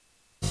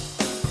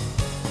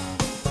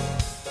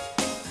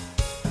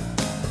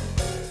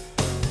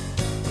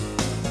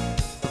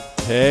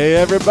Hey,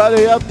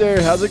 everybody out there.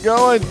 How's it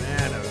going?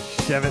 Man, oh,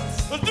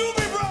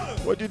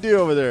 Shevitz. What'd you do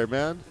over there,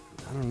 man?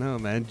 I don't know,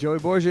 man. Joey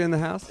Borgia in the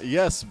house?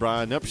 Yes,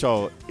 Brian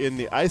Upshaw in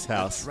the Ice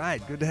House. That's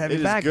right. Good to have It you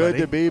is back, good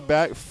buddy. to be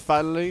back,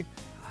 finally.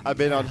 I've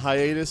been on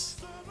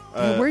hiatus.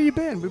 Hey, where you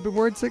been? We've been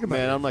worried sick about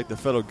Man, you. I'm like the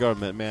federal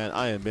government, man.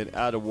 I have been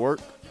out of work,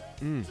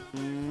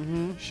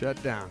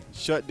 Shut down.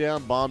 shut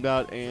down, bombed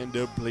out, and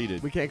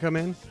depleted. We can't come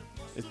in?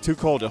 It's too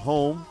cold at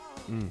home.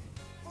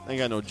 Ain't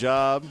got no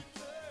job.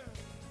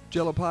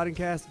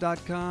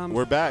 JelloPodcast.com.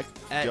 We're back.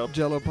 at Yep.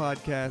 Jello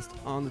Podcast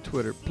on the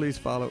Twitter. Please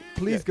follow.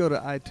 Please Yeah. go to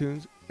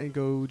iTunes and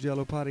go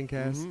Jello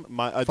Podcast.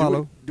 Mhm.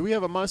 Follow. Do we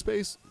have a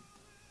MySpace?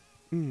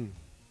 Mm.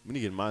 We need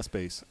to get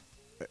MySpace.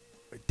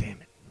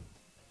 Damn it.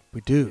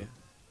 We do.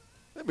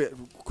 Yeah.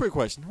 Quick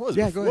question. What was,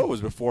 Yeah, go ahead. what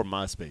was before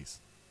MySpace?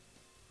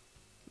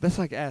 That's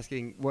like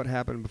asking what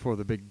happened before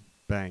the Big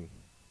Bang.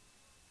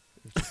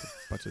 It's just a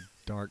bunch of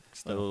dark That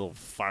stuff. little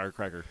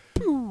firecracker.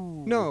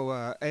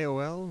 No,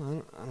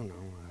 AOL. I don't know.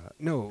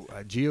 No,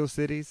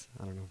 GeoCities.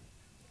 I don't know.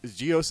 Is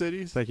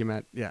GeoCities? Thank you,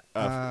 Matt. Yeah.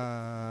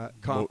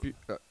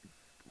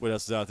 What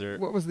else is out there?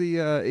 What was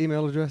the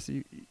email address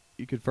you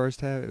could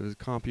first have? It was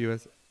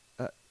CompUS.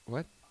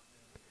 What?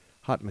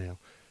 Hotmail.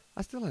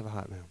 I still have a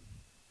Hotmail.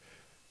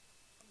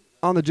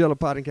 On the Jello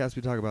Podcast,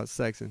 we talk about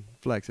sexing,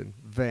 flexing,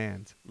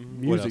 vans, What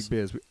music else?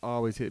 biz. We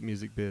always hit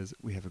music biz.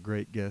 We have a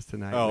great guest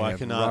tonight. Oh, we I have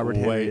cannot Robert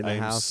Henry wait. in the I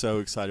am house. so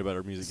excited about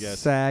our music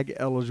guest.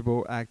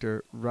 SAG-eligible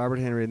actor Robert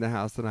Henry in the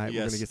house tonight. We're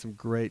Yes. going to get some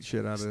great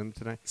shit out of him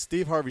tonight.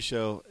 Steve Harvey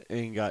Show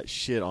ain't got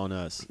shit on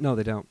us. No,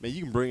 they don't. Man,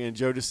 you can bring in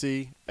Joe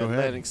DeC, Go ahead.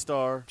 Atlantic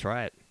Star,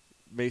 Try it.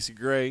 Macy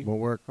Gray,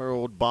 Won't work. her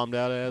old bombed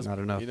out ass. Not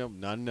enough. You know,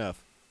 not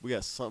enough. We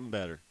got something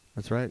better.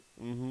 That's right.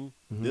 Mm-hmm.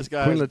 Mhm. This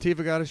guy. Queen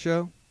Latifah got a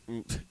show.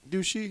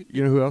 Do she?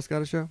 You know who else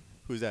got a show?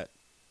 Who's that?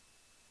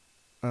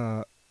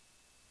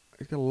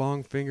 He's got a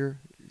long finger.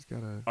 He's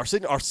got a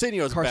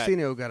Arsenio's back.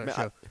 Carcino got a Man,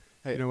 show.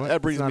 Hey, You know what?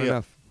 that brings It's not me up.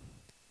 enough.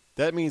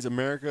 That means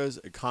America's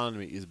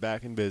economy is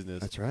back in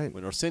business. That's right.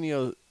 When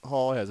Arsenio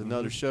Hall has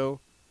another show,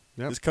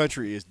 Yep. this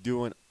country is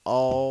doing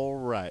all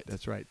right.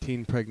 That's right.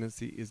 Teen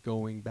pregnancy is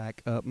going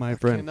back up, my I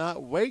friend.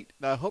 cannot wait,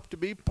 and I hope to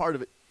be part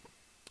of it.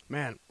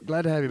 Man,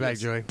 glad to have you back,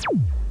 Yes. Joey.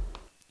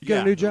 You got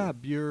Yeah. a new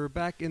job. You're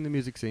back in the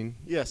music scene.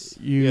 Yes.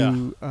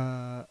 You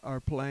are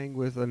playing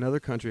with another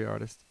country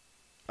artist.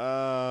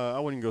 I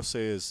wouldn't go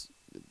say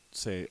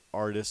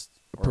artist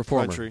or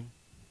Performer. country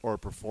or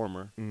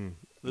performer. Not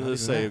Let's even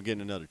say that. I'm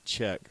getting another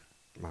check.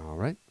 All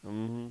right.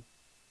 Mm-hmm.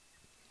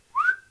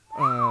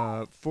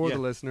 For Yeah.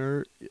 the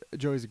listener,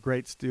 Joey's a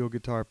great steel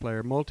guitar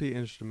player,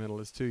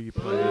 multi-instrumentalist too. You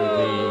play the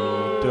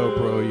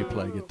dobro, you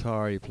play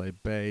guitar, you play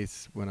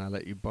bass. When I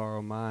let you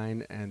borrow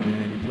mine, and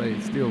then you play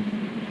steel.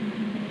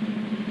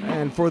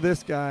 And for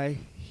this guy,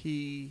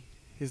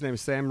 his name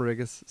is Sam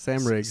Riggs.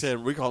 Sam Riggs.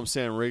 We call him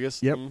Sam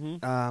Riggs. Yep.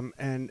 Mm-hmm.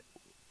 And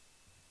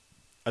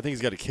I think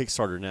he's got a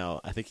Kickstarter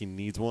now. I think he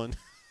needs one.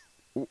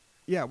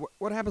 yeah,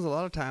 what happens a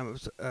lot of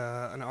times,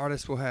 an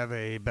artist will have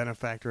a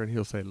benefactor, and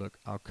he'll say, "Look,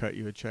 I'll cut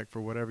you a check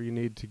for whatever you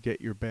need to get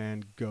your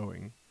band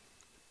going."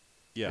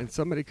 Yeah. And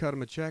somebody cut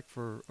him a check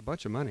for a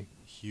bunch of money.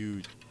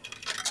 Huge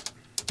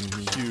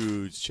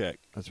check.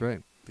 That's right.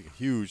 I think a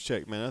huge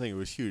check, man. I think it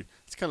was huge.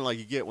 It's kind of like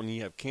you get when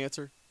you have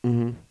cancer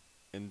Mm-hmm.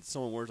 and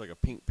someone wears like a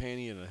pink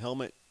panty and a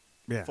helmet.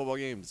 Yeah. Football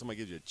game. And somebody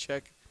gives you a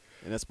check,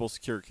 and that's supposed to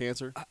cure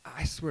cancer.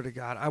 I swear to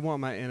God, I want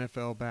my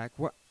NFL back.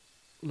 What?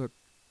 Look,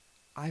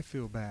 I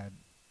feel bad.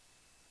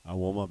 I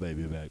want my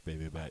baby back,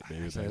 baby back.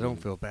 I don't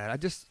feel bad. I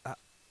just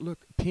look.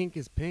 Pink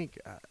is pink.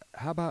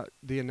 How about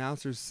the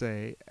announcers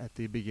say at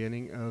the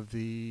beginning of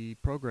the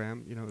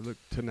program? You know, look,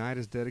 tonight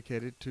is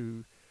dedicated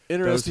to those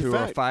Interesting who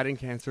are fact. fighting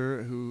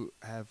cancer, who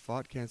have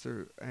fought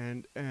cancer,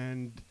 and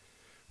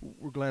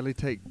we'll gladly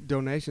take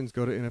donations.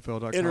 Go to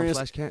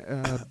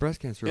NFL.com/breast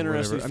cancer.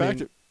 Interesting or whatever.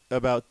 fact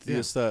about yeah.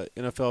 this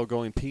NFL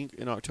going pink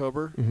in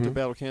October to Mhm.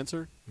 battle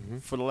cancer.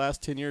 Mhm. For the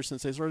last 10 years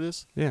since they started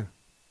this, Yeah.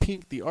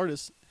 Pink, the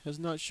artist, has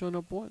not shown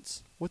up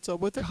once. What's up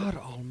with that? God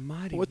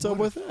Almighty! What's what up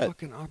with a that?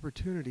 Fucking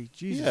opportunity,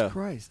 Jesus Yeah.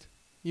 Christ!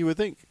 You would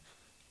think.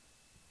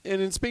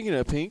 And then speaking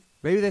of Pink,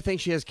 Maybe they think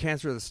she has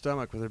cancer of the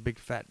stomach with her big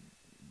fat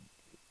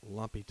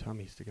lumpy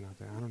tummy sticking out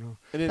there. I don't know.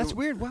 and then, That's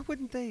weird. Why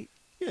wouldn't they?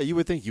 yeah, you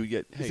would think you would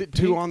get. Hey, Is it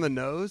Pink, too on the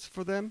nose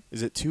for them?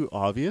 Is it too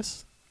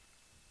obvious?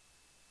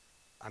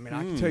 I mean,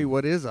 I can tell you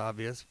what is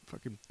obvious.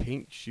 Fucking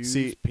pink shoes,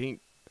 See, pink.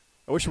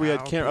 I wish we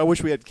had Wow. I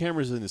wish we had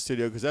cameras in the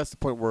studio because that's the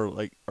point where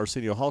like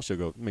Arsenio Hall should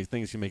go. Make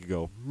things you make it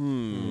go.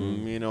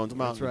 You know, it's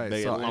That's right.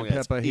 They Salt long and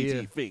ass pepper peachy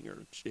here. finger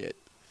and shit.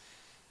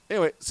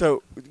 Anyway,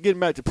 so getting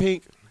back to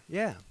Pink,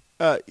 Yeah.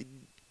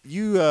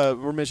 you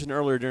were mentioned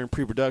earlier during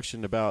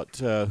pre-production about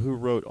who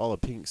wrote all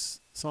of Pink's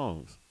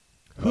songs.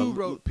 Who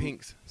wrote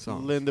Pink's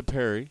songs? Linda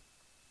Perry.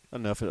 I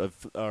don't know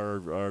if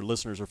our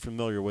listeners are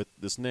familiar with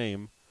this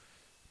name,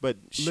 but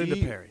Linda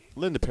Perry.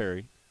 Linda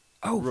Perry.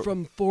 Oh,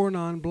 from Four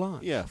Non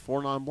Blondes. Yeah,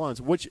 4 Non-Blondes.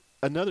 Which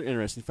another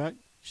interesting fact,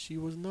 she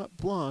was not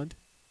blonde,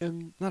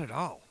 and Not at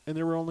all.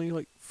 there were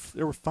only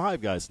there were 5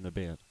 guys in the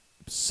band.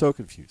 I'm so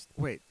confused.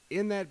 Wait,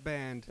 in that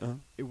band, Uh-huh.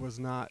 it was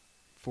not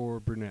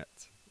 4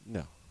 brunettes.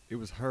 No. It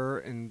was her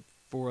and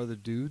 4 other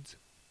dudes.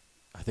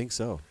 I think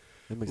so.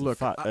 That makes Look, it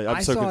five. I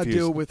I'm so saw a confused.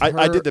 deal with I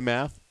her- did the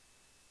math.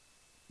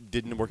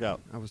 Didn't work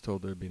out. I was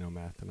told there'd be no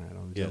math tonight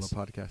on the Yes.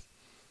 Jello podcast.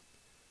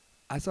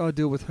 I saw a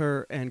deal with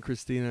her and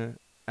Christina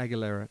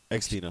Aguilera.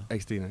 Xtina.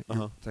 Xtina.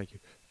 Uh-huh. Thank you.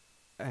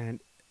 And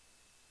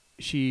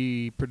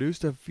she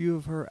produced a few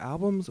of her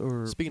albums,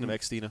 or Speaking of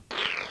Xtina.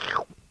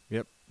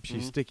 Yep,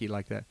 she's Mhm. sticky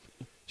like that.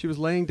 She was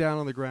laying down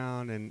on the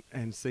ground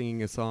and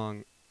singing a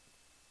song,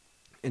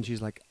 and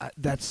she's like,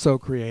 "That's so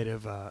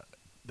creative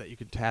that you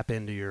can tap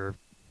into your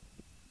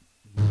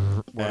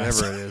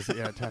whatever it is.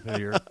 Yeah, tap into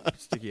your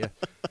sticky."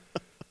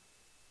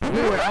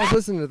 Anyway, I was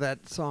listening to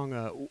that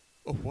song,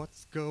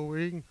 "What's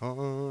Going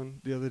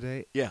On," the other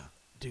day. Yeah.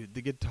 Dude,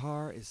 the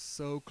guitar is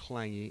so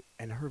clangy,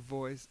 and her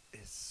voice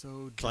is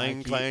so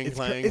Clang, janky. clang, It's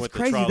clang It's with the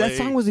crazy. That trolley.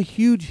 song was a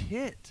huge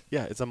hit.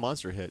 Yeah, it's a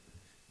monster hit.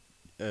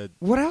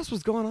 What else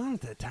was going on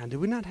at that time? Did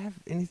we not have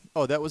anything?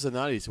 Oh, that was the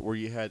 90s where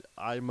you had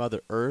I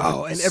Mother Earth.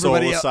 Oh, and Soul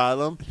everybody else-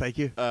 Asylum. Thank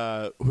you.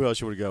 Who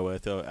else you would go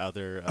with out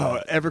there?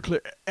 Everclear,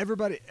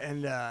 everybody,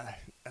 and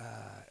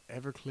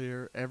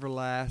Everclear,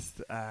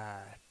 Everlast.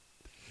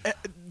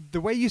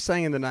 The way you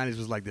sang in the 90s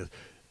was like this.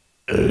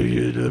 All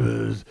you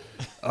lovers,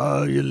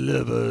 all you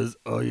lovers,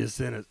 all you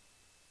sinners.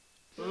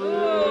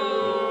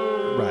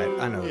 Right,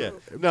 I know. Yeah.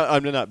 No,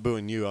 I'm not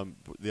booing you.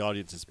 The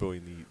audience is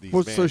booing these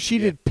Well, bands. so she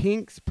Yeah. did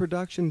Pink's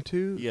production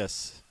too?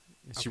 Yes.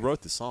 She Okay.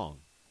 wrote the song.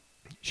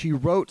 She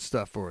wrote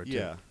stuff for it too.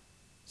 Yeah.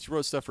 She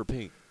wrote stuff for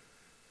Pink.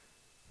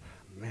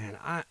 Man,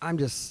 I'm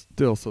just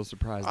still so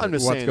surprised I'm at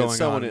just what's saying that going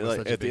someone on with like,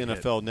 such a at the big hit.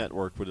 NFL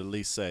Network would at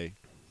least say,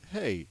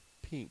 "Hey,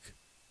 Pink,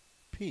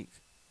 Pink,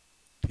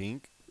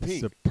 Pink, It's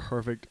Pink." a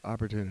perfect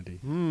opportunity.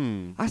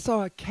 Hmm. I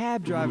saw a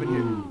cab driving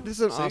here. This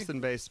is an See?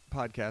 Austin-based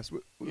podcast.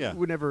 Yeah.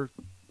 We never,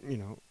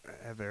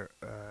 have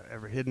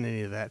ever hidden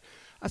any of that.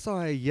 I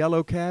saw a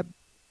yellow cab.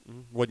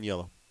 Wasn't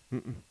yellow.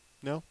 Mm-mm.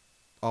 No.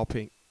 All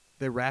pink.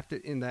 They wrapped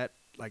it in that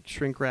like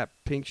shrink wrap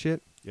pink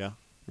shit. Yeah.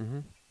 Mm-hmm.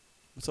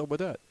 What's up with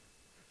that?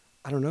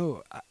 I don't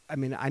know. I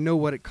mean, I know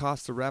what it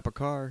costs to wrap a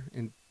car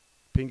in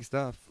pink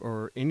stuff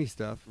or any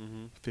stuff.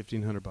 Mm-hmm.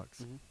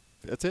 $1,500.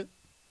 That's it.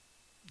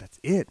 That's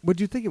it. What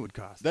do you think it would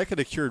cost? That could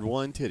have cured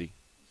one titty.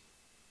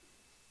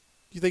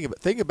 You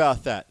think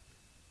about that.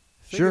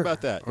 Think Sure.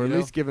 about that. Or you at know?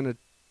 least giving a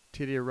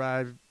titty a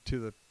ride to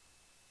the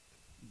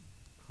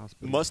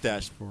hospital.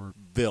 Mustache for.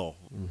 Bill.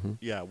 Mm-hmm.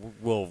 Yeah,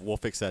 we'll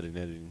fix that in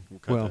editing. We'll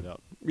cut Well, that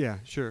out. Yeah,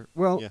 sure.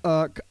 Well,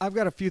 Yeah. I've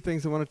got a few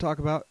things I want to talk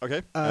about.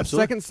 Okay.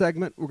 Absolutely. Second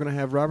segment, we're going to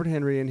have Robert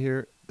Henry in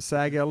here,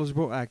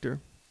 SAG-eligible actor.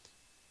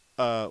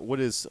 What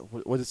is?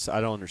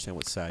 I don't understand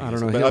what SAG is. I don't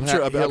know. But He'll I'm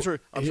sure. have- I'm sure.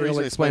 he'll he's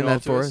gonna explain it all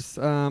that to for us.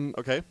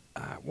 Okay.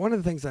 One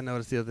of the things I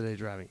noticed the other day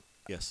driving,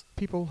 Yes.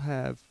 people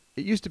have.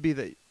 It used to be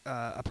that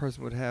a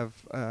person would have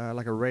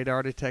like a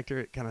radar detector,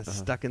 it kind of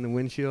stuck in the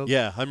windshield.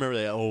 Yeah, I remember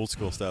that old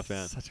school stuff,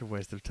 man. Such a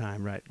waste of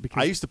time, right? I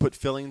Because used to put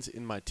fillings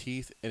in my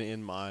teeth and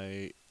in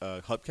my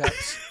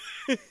hubcaps,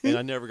 and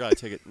I never got a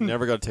ticket.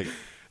 Never got a ticket.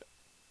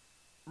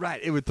 right,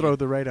 it would throw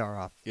the radar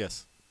off.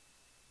 Yes.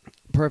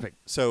 Perfect.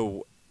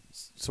 So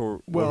what were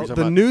Well, we talking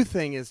the about? new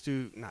thing is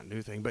not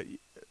new thing, but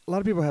a lot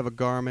of people have a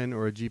Garmin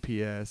or a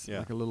GPS, Yeah.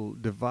 like a little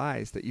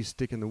device that you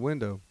stick in the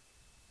window.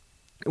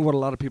 And what a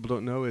lot of people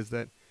don't know is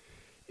that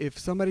if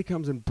somebody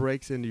comes and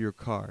breaks into your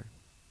car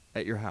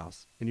at your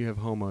house and you have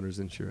homeowner's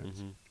insurance,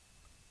 Mhm.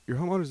 your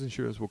homeowner's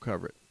insurance will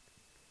cover it.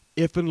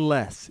 If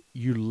unless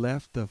you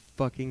left the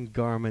fucking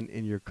Garmin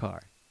in your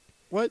car.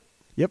 What?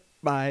 Yep.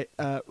 My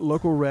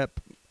local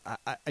rep,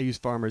 I use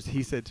Farmers.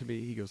 He said to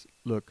me, he goes,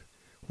 "Look,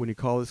 when you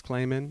call this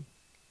claim in,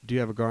 do you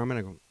have a Garmin?"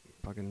 I go,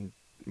 "Fucking,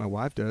 my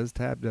wife does.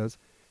 Tab does."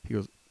 He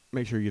goes,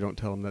 "Make sure you don't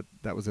tell them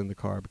that was in the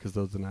car because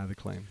they'll deny the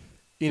claim."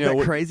 You Isn't know that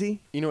what?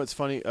 crazy? You know what's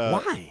funny?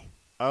 Why?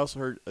 I also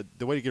heard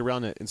the way to get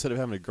around it. Instead of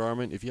having a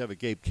Garmin, if you have a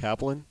Gabe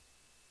Kaplan,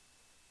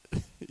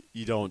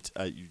 you don't.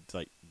 You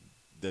like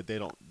that. They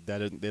don't. That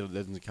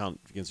doesn't count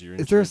against your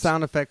insurance. Is there a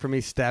sound effect for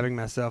me stabbing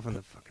myself in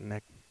the fucking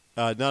neck?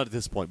 Not at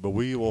this point, but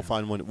we will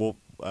find one. We'll.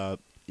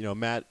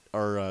 Matt,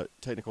 our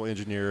technical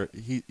engineer.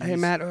 Hey,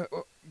 Matt,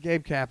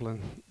 Gabe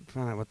Kaplan,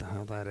 find out what the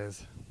hell that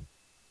is.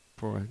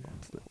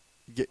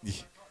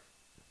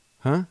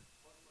 Huh?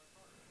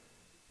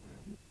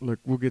 Look,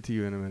 we'll get to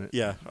you in a minute.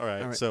 Yeah. All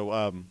right. All right. So,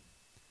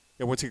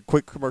 we'll take a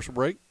quick commercial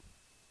break.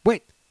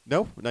 Wait,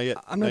 No, not yet.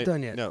 I'm not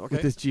done yet No. Okay.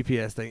 with this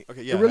GPS thing.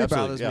 Okay, yeah, it really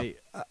absolutely, bothers yeah. me.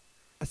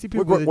 I see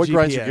people What with a GPS.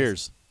 grinds your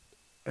gears?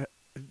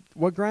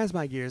 What grinds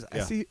my gears? I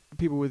Yeah. see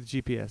people with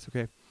GPS.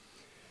 Okay,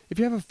 if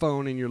you have a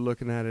phone and you're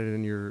looking at it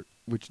and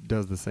which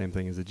does the same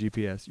thing as a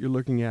GPS, you're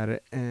looking at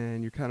it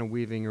and you're kind of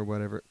weaving or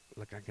whatever.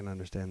 Look, I can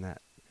understand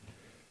that.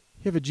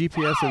 You have a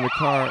GPS in the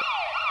car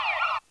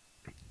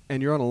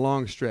and you're on a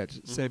long stretch,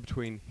 say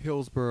between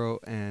Hillsboro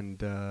and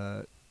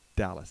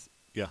Dallas.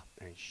 Yeah.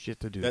 There ain't shit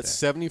to do That's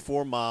there.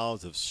 74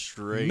 miles of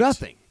straight.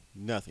 Nothing.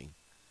 Nothing.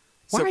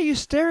 Why So- are you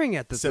staring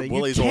at the so thing?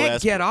 Willie's You old can't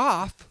ass- get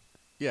off.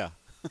 Yeah.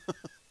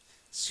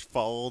 Just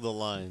follow the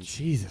lines.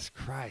 Jesus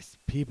Christ,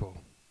 people.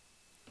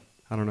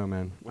 I don't know,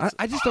 man. What's-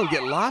 I just don't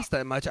get lost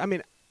that much. I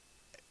mean,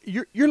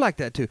 you're like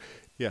that too.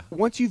 Yeah.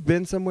 Once you've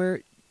been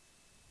somewhere,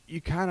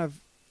 you kind of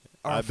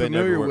are I've been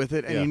familiar everywhere. with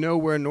it, and Yeah. you know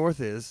where north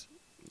is.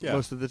 Yeah.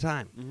 most of the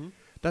time. Mm-hmm.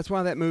 That's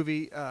why that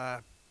movie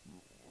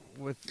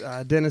with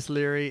Dennis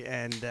Leary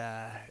and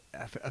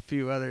a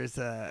few others,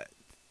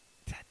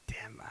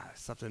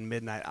 something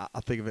Midnight.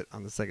 I'll think of it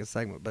on the second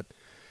segment, but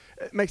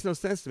it makes no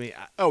sense to me.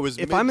 Oh, it was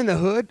if I'm in the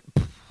hood,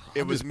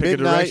 it I'll was just pick a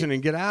Midnight. direction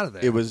and get out of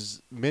there. It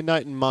was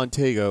Midnight in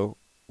Montego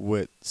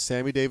with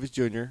Sammy Davis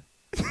Jr.,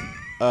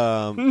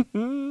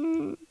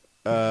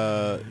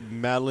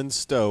 Madeline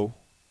Stowe.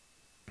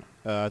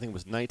 I think it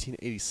was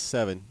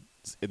 1987.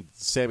 And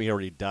Sammy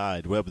already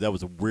died. Well, that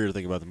was a weird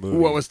thing about the movie.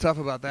 What was tough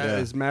about that Yeah.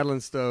 is Madeline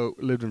Stowe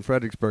lived in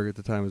Fredericksburg at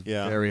the time. It was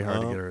very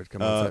hard to get her to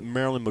come on set.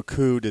 Marilyn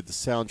McCoo did the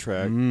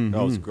soundtrack. Mhm.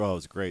 Oh, it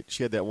was great.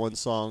 She had that one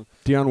song.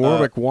 Dionne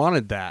Warwick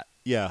wanted that.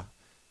 Yeah,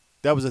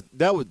 that was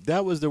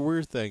the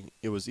weird thing.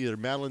 It was either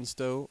Madeline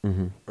Stowe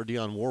or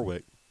Dionne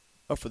Warwick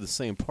up for the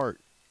same part.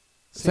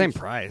 Same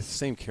price.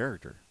 Same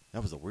character.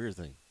 That was the weird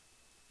thing,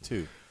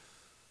 too.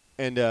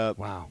 And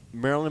Wow.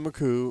 Marilyn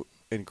McCoo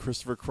and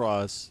Christopher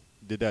Cross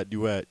did that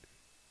duet,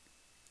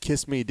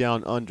 "Kiss Me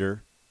Down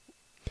Under."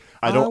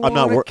 I'm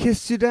not wanna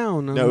kiss you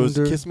down. No, it was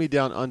under. "Kiss Me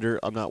Down Under."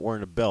 I'm not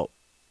wearing a belt,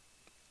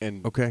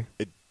 and Okay.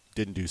 it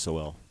didn't do so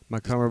well. My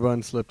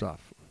cummerbund slipped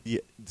off. Yeah,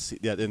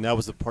 and that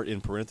was the part in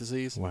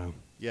parentheses. Wow.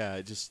 Yeah,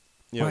 it just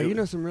Wow, it- you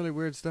know some really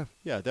weird stuff.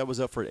 Yeah, that was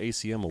up for an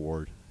ACM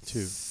award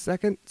too.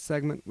 Second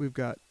segment, we've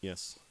got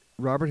Yes,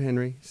 Robert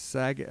Henry,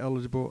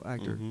 SAG-eligible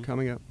actor, Mhm.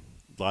 coming up.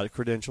 a lot of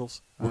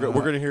credentials. We're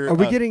going to hear. Are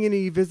we getting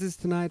any visits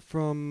tonight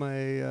from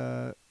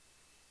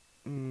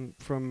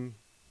from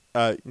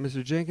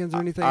Mr. Jenkins or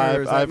anything?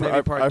 Or is that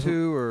maybe part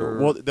two? Or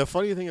Well, the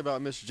funny thing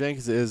about Mr.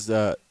 Jenkins is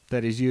that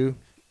is you.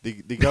 the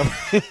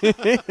government.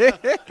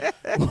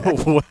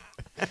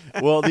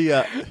 Well,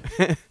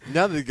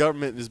 now that the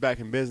government is back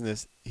in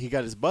business, he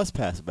got his bus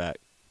pass back.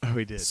 Oh,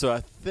 he did. So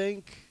I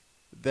think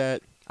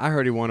that I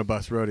heard he won a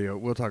bus rodeo.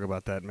 We'll talk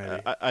about that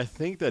maybe. I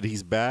think that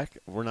he's back.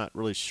 We're not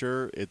really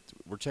sure.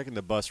 We're checking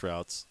the bus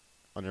routes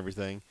on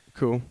everything.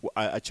 Cool.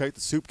 I checked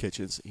the soup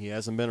kitchens. He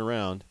hasn't been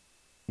around.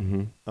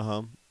 Mm-hmm.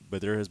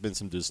 But there has been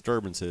some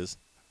disturbances.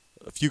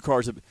 A few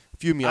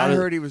Miatas. I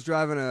heard he was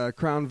driving a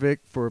Crown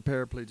Vic for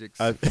paraplegics.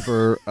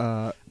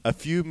 A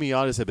few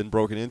Miatas have been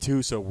broken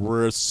into, so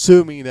we're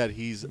assuming that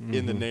he's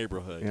in the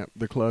neighborhood. Yeah,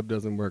 the club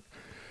doesn't work.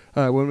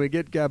 When we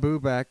get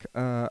Gaboo back,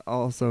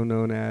 also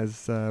known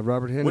as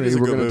Robert Henry, is a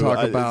we're going to Gaboo?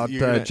 talk about you're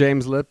gonna-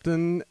 James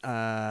Lipton,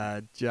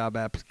 job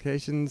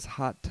applications,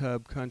 hot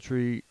tub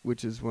country,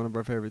 which is one of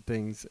our favorite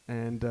things.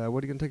 And what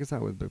are you going to take us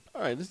out with, Boop?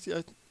 All right, it's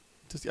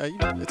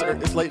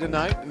late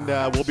tonight, and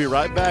we'll be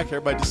right back.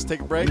 Everybody just take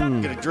a break,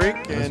 get a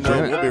drink, and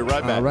we'll be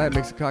right back. All right,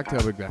 mix a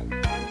cocktail, big guy.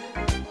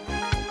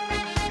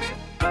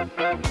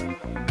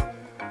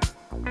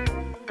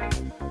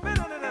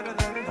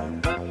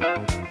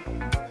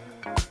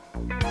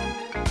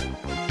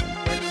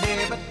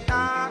 Whenever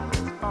dark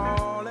is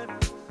falling,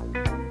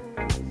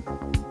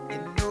 you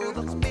know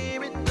the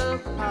spirit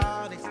of the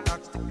party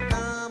starts to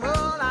come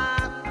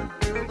alive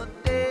until the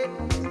day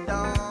is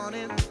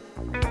dawning.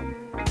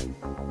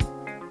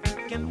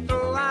 You can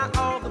throw out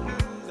all the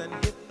blues and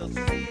hit the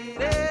city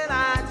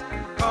lights,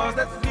 'cause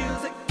there's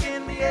music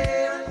in the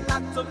air and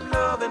lots of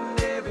loving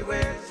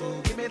everywhere.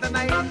 So give me the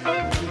night.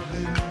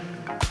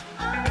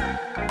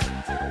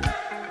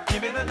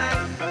 Give me the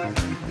night.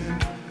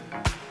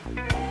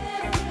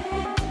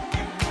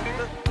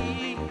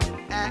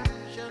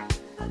 Action.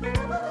 A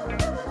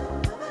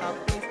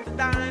place to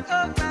dine,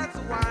 a glass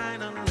of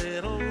wine, a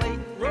little late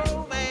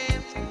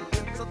romance.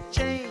 It's a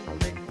chain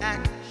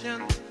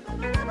reaction.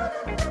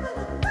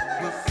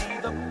 We'll see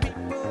the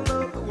people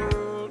of the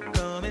world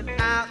coming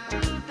out to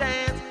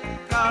dance,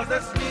 'cause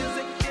there's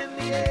music in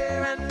the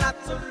air and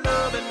lots of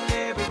loving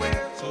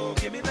everywhere. So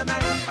give me the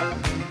night.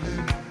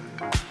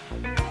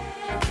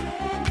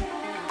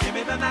 Give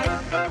me the night.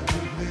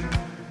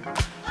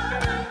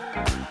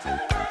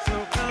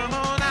 So come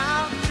on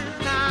out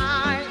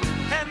tonight,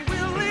 and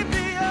we'll leave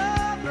the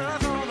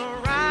others on a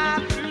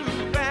ride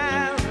through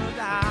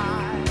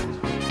paradise.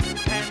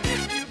 And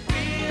if you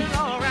feel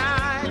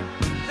alright,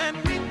 then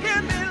we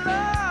can be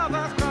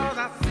lovers, 'cause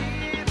I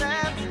see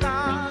that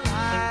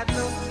starlight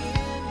look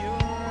in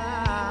your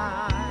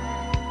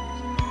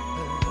eyes.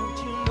 And don't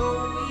you know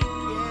we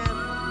can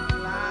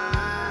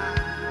fly?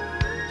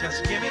 Just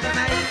give me the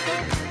night.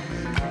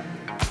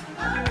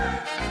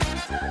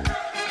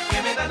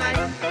 Give me the night.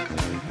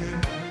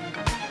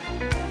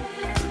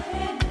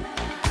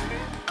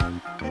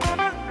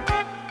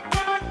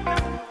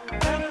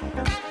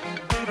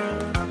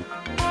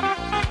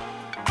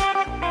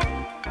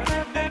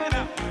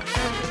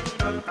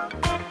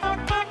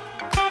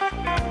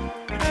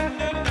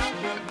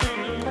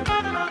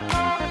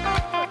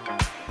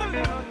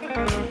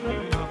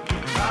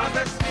 Cause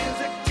there's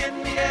music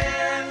in the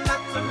air and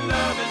lots of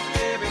loving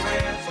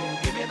everywhere. So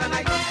give me the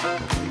night.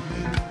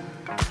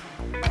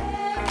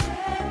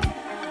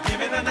 Give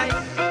me the night.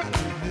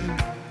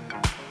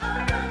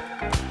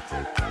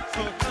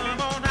 So come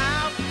on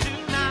out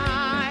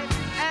tonight,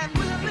 and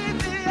we'll leave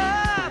the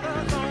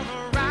others on a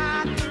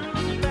ride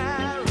through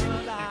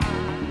paradise.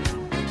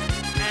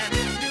 And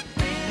if you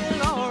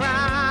feel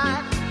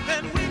alright,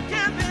 then we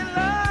can be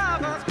lovers.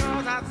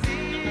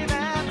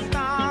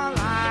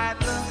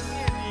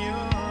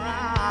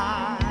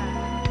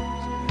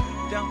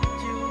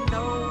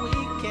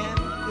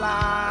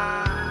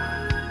 fly.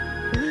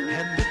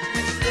 And if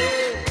we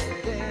stay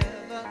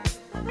together,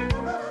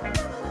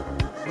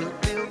 we'll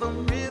feel the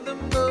rhythm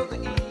of the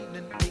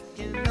evening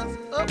taking us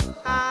up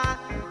high.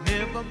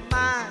 Never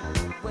mind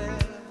the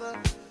weather,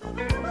 we'll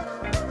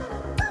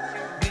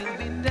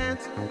be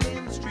dancing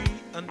in the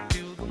street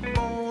until the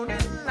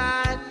morning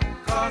light.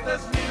 'Cause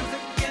there's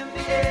music in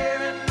the air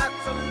and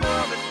lots of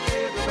love is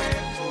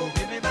everywhere. So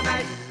give me the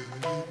night.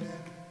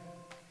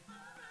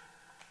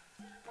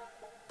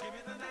 Give me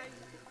the night.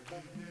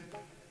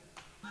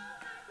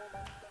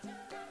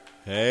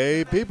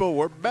 Hey, people,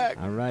 we're back.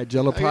 All right, How you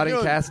doing?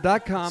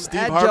 JelloPoddcast.com.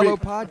 Steve At Harvey. Jello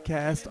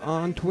Podcast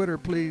on Twitter,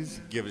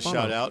 please. Give a follow.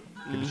 shout out.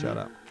 Give a shout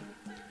out.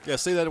 Yeah,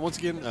 say that once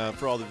again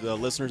for all the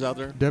listeners out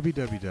there.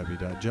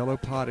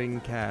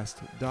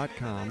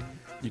 www.jellopoddingcast.com.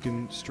 You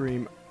can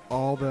stream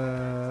all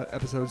the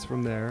episodes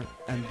from there,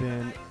 and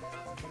then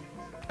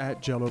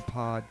at Jello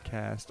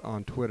Podcast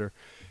on Twitter.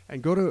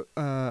 And go to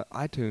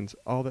iTunes.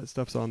 All that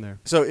stuff's on there.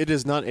 So it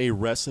is not a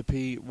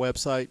recipe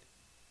website.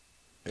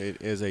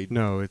 It is a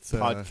No, it's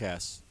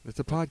podcast. It's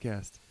a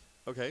podcast.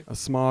 Okay. A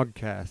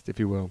smogcast, if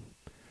you will.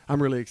 I'm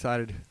really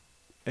excited.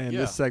 And Yeah.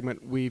 this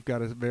segment, we've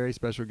got a very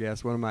special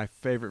guest, one of my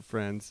favorite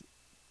friends,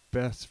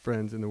 best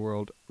friends in the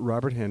world,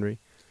 Robert Henry,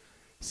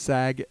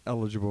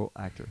 SAG-eligible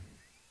actor.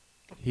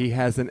 He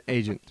has an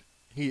agent.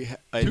 He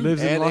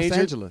Lives in Los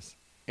Angeles.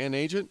 An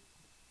agent.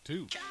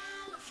 2.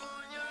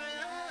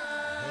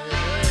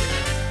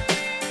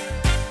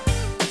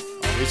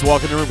 He's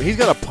walking the room. He's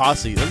got a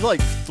posse. There's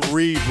like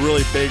 3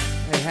 really big.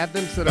 Hey, have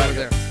them sit over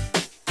there.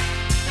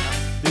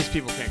 These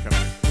people can't come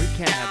in. We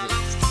can't have it.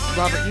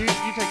 Robert, you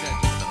take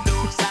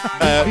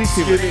that.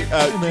 Excuse me.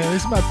 Hey, man,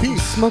 this is my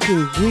piece. Smoking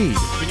weed.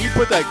 Can you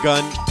put that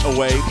gun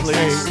away, Hey,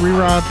 please?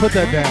 Rerun, put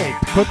that down.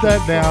 Put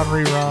that down,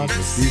 Rerun.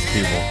 These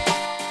people.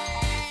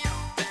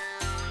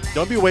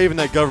 Don't be waving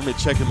that government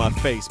check in my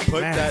face.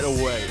 Put Yes. that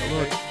away.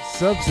 Look, Okay?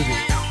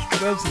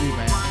 subsidy,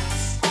 man.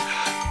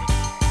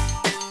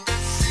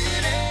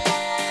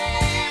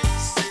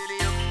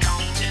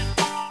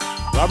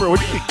 Robert, what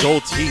do you get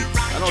gold teeth?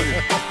 I don't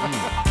even.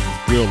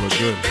 Real look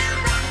good.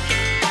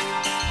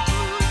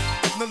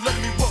 Now let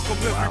me welcome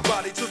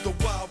everybody to the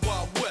Wild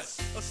Wild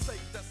West. A state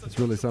that's It's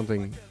really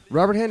something.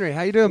 Robert Henry,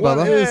 how you doing, What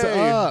Bubba? is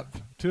Hey. up?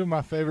 2 of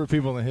my favorite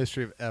people in the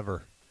history of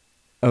ever.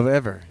 Of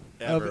ever.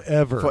 Ever. Of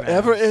ever.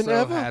 Forever and so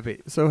ever.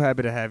 happy. So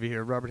happy to have you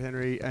here. Robert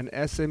Henry, an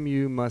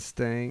SMU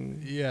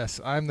Mustang.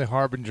 Yes, I'm the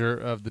harbinger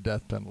of the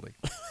death penalty.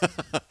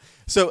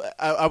 So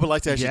I would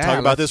like to actually Yeah, talk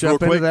about let's this real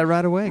jump into quick. that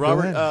right away. Go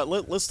Robert, ahead.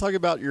 let's talk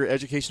about your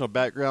educational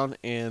background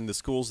and the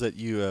schools that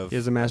you have He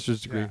has a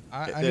master's degree. Yeah,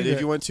 I that need if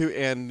to- you went to,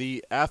 and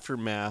the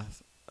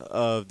aftermath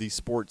of the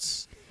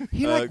sports.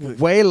 He Uh,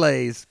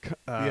 waylays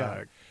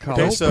Yeah. college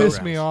Don't so- piss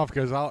programs. me off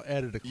because I'll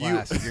edit a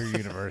class at your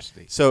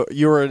university. So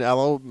you were an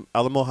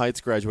Alamo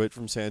Heights graduate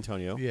from San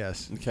Antonio.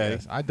 Yes. Okay.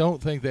 Yes. I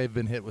don't think they've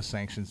been hit with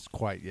sanctions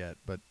quite yet,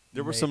 but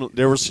There were may-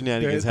 there were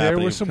shenanigans there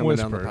happening. were some coming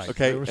down the whispers. pike.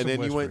 Okay, There were and some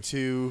then you went whispers.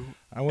 to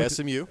I went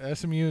SMU. to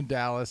SMU in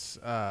Dallas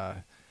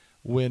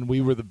when we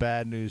were the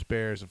Bad News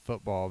Bears of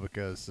football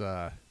because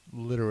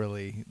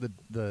literally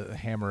the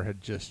hammer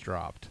had just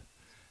dropped.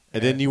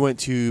 And then you went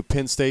to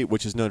Penn State,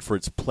 which is known for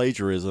its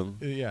plagiarism.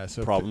 Yeah,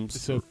 so problems.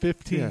 So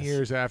 15 Yes.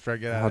 years after I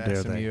got How out dare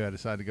of SMU, they. I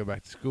decided to go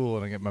back to school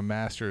and I get my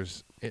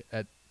master's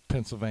at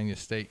Pennsylvania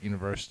State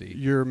University,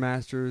 Your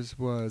master's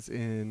was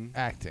in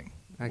acting,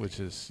 Acting. which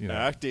is you know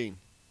Acting.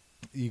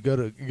 you go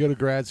to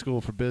grad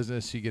school for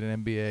business, you get an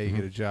MBA, you Mhm.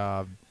 get a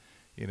job,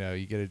 you know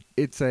you get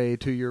It's a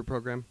 2-year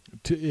program.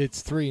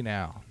 it's 3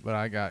 now, but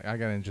I got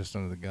in just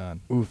under the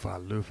gun.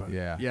 Oofa loofah.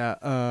 Yeah.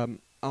 Yeah.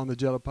 On the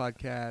Jello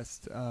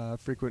podcast,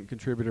 frequent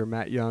contributor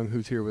Matt Young,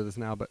 who's here with us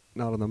now but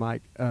not on the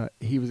mic,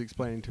 he was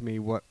explaining to me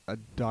what a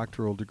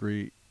doctoral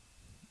degree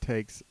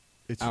takes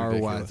It's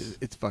hour-wise. ridiculous.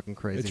 It's fucking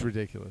crazy. It's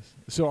ridiculous.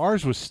 So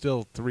ours was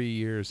still 3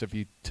 years if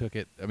you took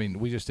it. I mean,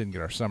 we just didn't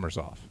get our summers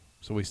off,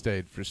 so we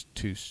stayed for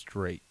 2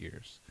 straight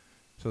years.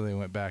 So they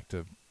went back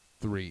to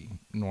 3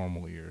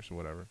 normal years or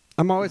whatever.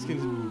 I'm always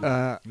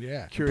Yeah,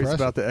 curious impressive.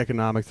 about the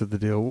economics of the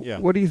deal. Yeah.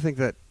 What do you think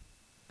that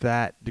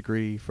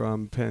degree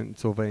from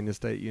Pennsylvania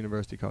State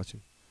University cost you?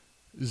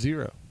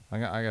 0. I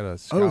got a Oh,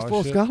 scholarship. it's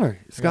full scholar.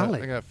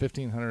 I got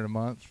 $1,500 a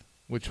month,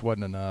 which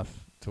wasn't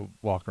enough to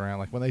walk around.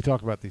 Like when they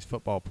talk about these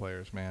football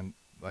players, man,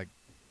 like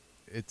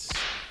it's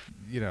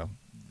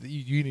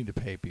you need to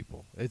pay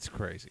people. It's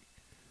crazy.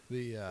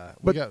 We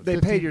But got they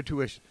 15 paid your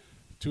tuition.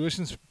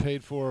 tuition's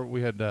paid for.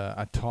 We had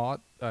I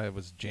taught. I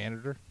was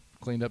janitor,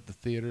 cleaned up the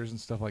theaters and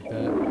stuff like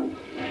that.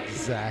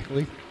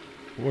 Exactly.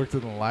 Worked in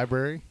the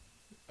library.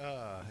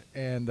 I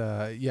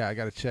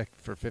got a check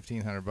for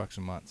 $1,500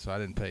 a month, so I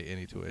didn't pay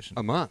any tuition.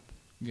 A month.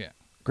 Yeah.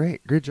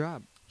 Great. Good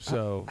job.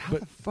 So, how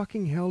but the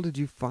fucking hell did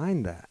you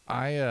find that?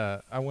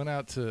 I went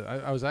out to.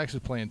 I was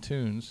actually playing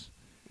tunes,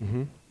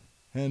 Mm-hmm.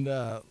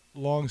 and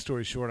long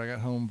story short, I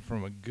got home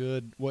from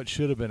what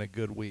should have been a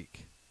good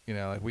week. You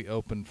know, like we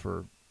opened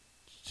for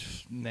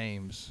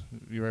names.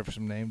 You ready for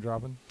some name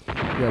dropping?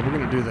 Yeah, we're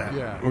gonna do that.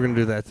 Yeah. We're gonna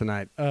do that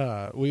tonight.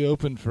 We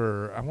opened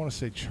for, I want to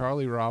say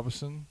Charlie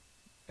Robinson,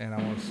 and I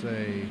want to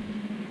say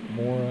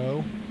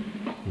Morrow,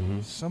 Mm-hmm.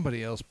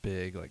 somebody else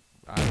big. Like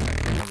I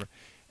can't remember.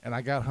 And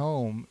I got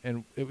home,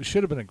 and it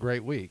should have been a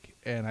great week.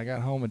 And I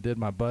got home and did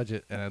my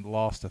budget, and I'd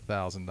lost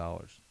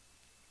 $1,000.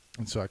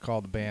 And so I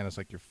called the band. I was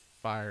like, "You're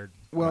fired.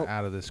 Well, I'm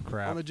out of this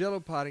crap." On the Jello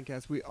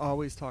podcast, we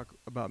always talk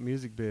about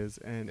music biz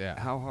and Yeah.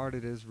 how hard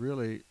it is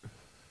really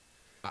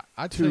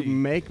I to tell you,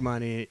 make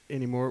money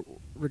anymore,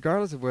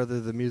 regardless of whether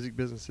the music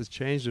business has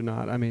changed or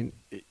not. I mean,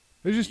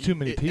 there's just too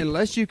many people.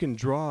 unless you can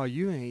draw,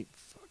 you ain't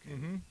fucking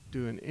Mhm.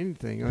 doing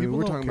anything. I mean, People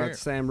we're don't talking care. about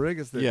Sam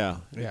Riggis. That Yeah,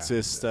 Yeah. it's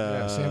just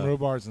Yeah, Sam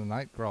Robards and the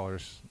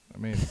Nightcrawlers. I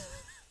mean,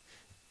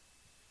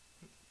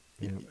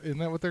 Yeah. isn't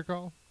that what they're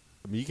called?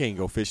 I mean, you can't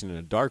go fishing in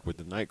the dark with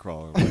the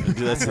Nightcrawler. That's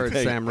I've the heard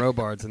thing. Sam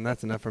Robards, and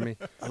that's enough for me.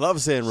 I love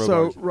Sam So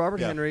Robards. Robert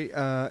Yeah. Henry,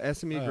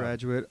 SME Oh.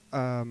 graduate,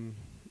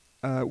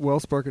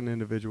 well-spoken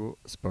individual.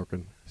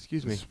 Spoken.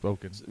 Excuse me.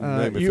 Spoken.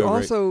 Made me You feel great.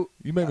 also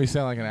You made me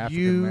sound like an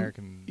African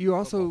American. you football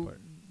also player.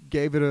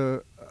 gave it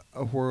a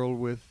whirl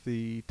with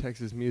the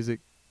Texas music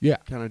Yeah,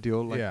 kind of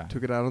deal. Like Yeah.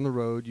 took it out on the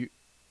road. You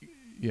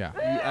yeah.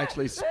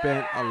 actually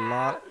spent a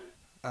lot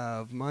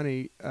of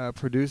money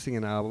producing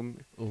an album.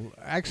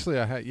 Actually,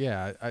 I had.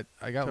 Yeah,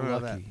 I got Tell me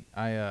about lucky.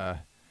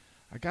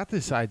 I got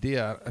this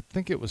idea. I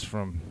think it was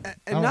from. I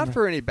And don't not know.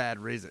 for any bad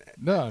reason.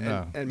 No, And-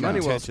 no. And no. money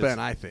well Contentious. spent,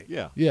 I think.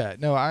 Yeah. Yeah,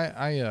 no.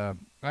 I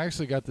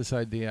actually got this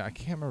idea. I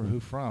can't remember who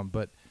from,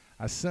 but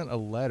I sent a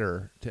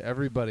letter to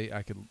everybody.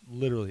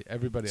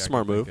 Everybody.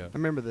 Smart I could move. think I of.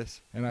 remember this.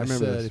 And I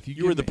remember said, this. if you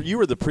You were give the me- you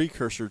were the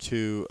precursor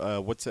to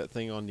what's that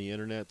thing on the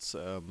internet's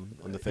on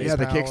the Facebook? Yeah,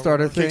 the Power.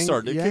 Kickstarter thing.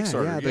 Kickstarter, the yeah,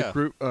 Kickstarter, yeah, yeah.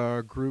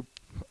 the group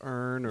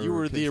earn. Or You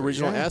were the Kickstarter.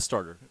 original yeah. ass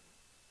starter.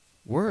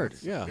 Word.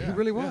 Yeah. He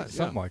really Yeah, was.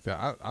 something like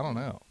that. I don't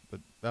know,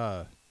 but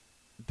The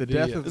The-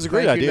 death it of was the a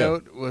great thank you idea.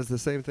 note was the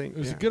same thing. it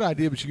was Yeah. a good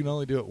idea. But you can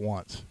only do it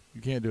once. You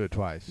can't do it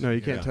twice. No,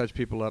 you can't Yeah. touch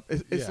people up.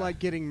 It's Yeah. like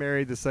getting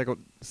married the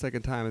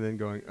second time and then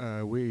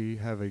going, we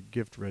have a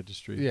gift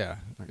registry. Yeah,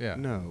 Like, yeah.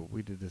 No,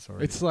 we did this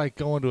already. It's like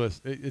going to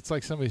it's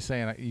like somebody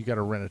saying you got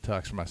to rent a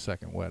tux for my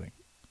second wedding.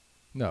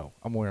 No,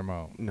 I'm wearing my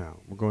own. No,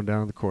 we're going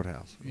down to the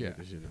courthouse. Yeah.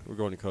 As you know. We're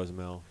going to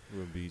Cozumel,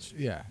 Ruin Beach.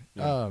 Yeah.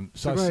 Yeah.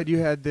 So I go s- ahead. You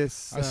had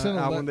this I sent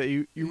a album that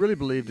you really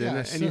believed in, Yeah, I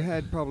and you sent-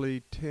 had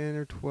probably 10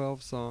 or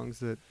 12 songs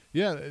that.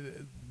 Yeah,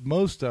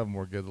 most of them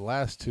were good. The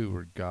last two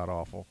were god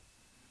awful.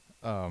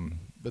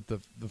 But the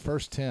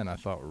first 10 I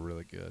thought were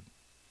really good.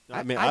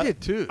 I mean,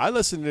 did too. I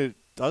listened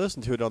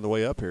to it on the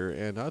way up here,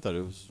 and I thought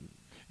it was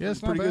Yeah, it's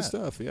pretty not good bad.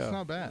 stuff. Yeah, It's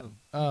not bad.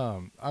 I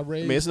I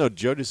raised. mean, it's no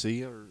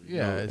Jodeci or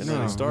Yeah, an it's early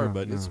no, star, no,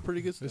 but it's no.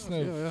 pretty good stuff. it's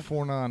no yeah, yeah.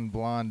 four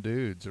non-blonde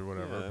dudes or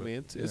whatever. Yeah, I but, mean,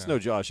 it's yeah. no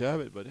Josh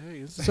Abbott, but hey,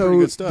 it's pretty So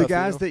good stuff. the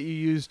guys you know? that you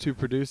used to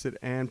produce it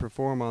and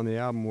perform on the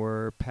album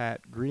were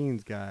Pat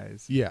Green's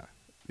guys. Yeah,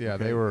 yeah,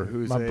 Okay, they were.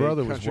 Who's my a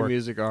brother was country working.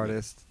 music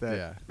artist that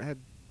Yeah. had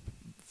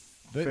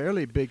They-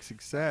 fairly big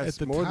success, at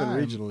the more time,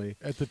 than regionally.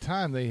 At the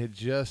time, they had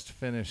just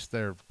finished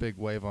their big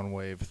Wave on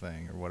Wave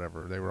thing or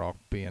whatever. They were all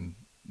being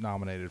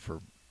nominated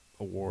for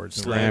awards.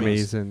 and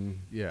Slammies. And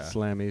Yeah.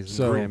 Slammies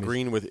So- and Grammys.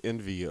 Green with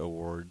Envy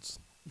Awards.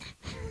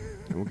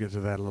 We'll get to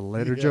that a little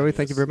later, Yeah, Joey.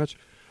 Thank you yes. very much.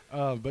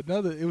 But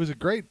no, it was a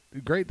great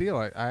deal.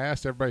 I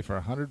asked everybody for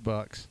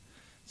 $100.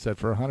 Said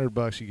for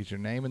 $100 you get your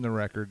name in the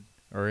record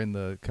or in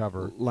the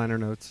cover. Liner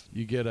notes.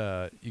 You get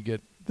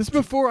This is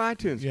before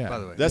iTunes, Yeah. by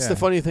the way. That's the Yeah.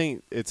 funny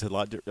thing. It's a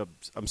lot.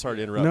 I'm sorry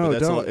to interrupt, No, but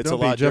that's don't- it's a don't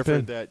be. lot Jump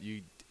different in. that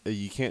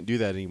you can't do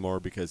that anymore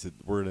because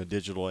we're in a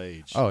digital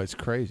age. oh, it's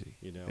crazy.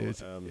 You know,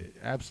 It's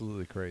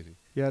absolutely crazy.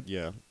 Yeah.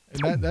 yeah,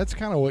 And that's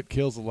kind of what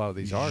kills a lot of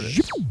these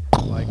artists.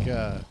 Like,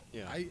 yeah.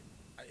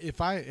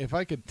 if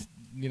I could,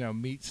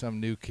 meet some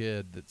new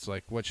kid that's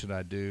like, what should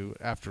I do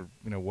after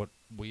what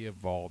we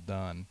have all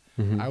done?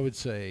 Mhm. I would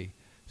say,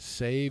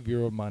 save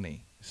your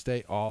money,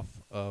 stay off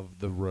of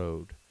the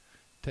road,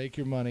 take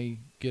your money,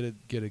 get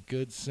a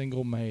good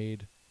single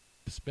made,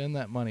 spend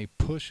that money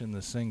pushing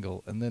the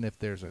single, and then if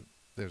there's a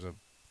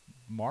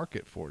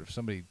market for it, if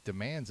somebody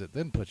demands it,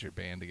 then put your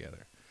band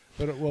together.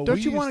 But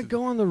Don't you want to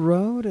go on the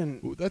road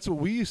and That's what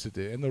we used to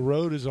do, and the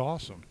road is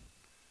awesome.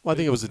 Well, I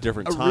think it was a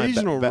different A time.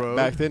 regional road.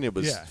 Back then, it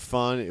was Yeah.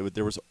 fun.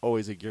 There was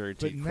always a But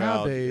guaranteed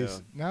crowd.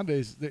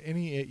 nowadays,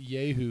 any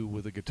Yahoo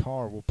with a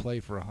guitar will play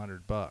for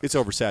 $100. It's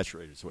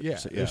oversaturated. Is what Yeah, you're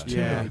saying. there's too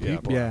Yeah. many Yeah.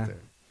 people Yeah. out there.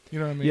 You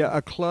know what I mean? yeah,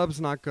 a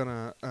club's not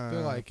gonna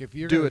They're like, if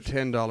you're do gonna a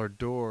 $10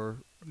 door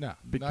no,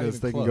 not because even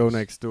they can close. go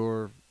next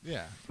door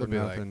Yeah, for they'll be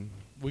like, nothing.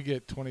 we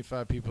get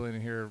 25 people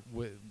in here,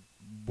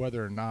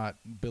 whether or not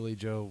Billy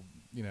Joe,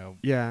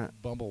 Yeah,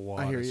 Bumblewad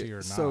I hear is you. here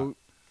or So not.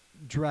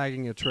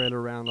 dragging a trailer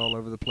around all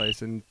over the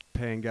place and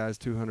paying guys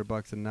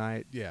 $200 a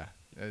night Yeah,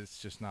 it's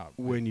just not.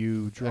 when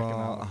you draw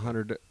economical.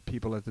 100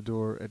 people at the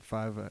door at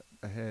 5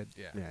 a head.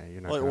 Yeah.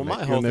 You're not. Well, gonna my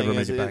make, whole you'll never thing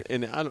make is, it back.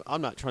 and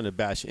I'm not trying to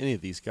bash any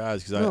of these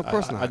guys because No, of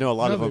course I not. know a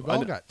lot No, of them. they've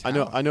all got I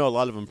know talent. a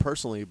lot of them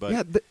personally, but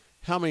yeah,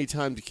 how many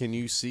times can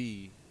you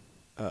see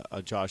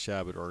a Josh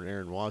Abbott or an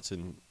Aaron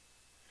Watson?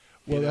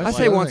 Well, you know, I that's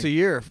say the other once a thing.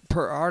 year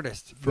per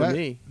artist for That-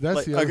 me. That's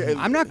Like, the other okay, thing.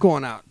 I'm not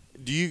going out.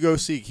 Do you go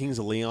see Kings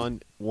of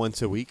Leon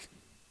once a week?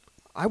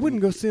 I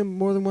wouldn't go see them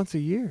more than once a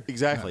year.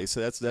 Exactly. Yeah. So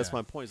that's Yeah.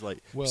 my point. Is like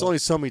Well- there's only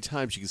so many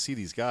times you can see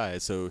these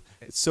guys, so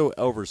it's so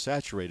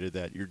oversaturated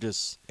that you're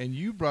just And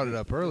you brought it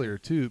up earlier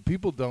too.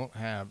 People don't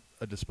have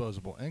a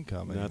disposable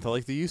income not anymore.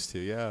 like they used to.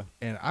 Yeah.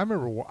 And I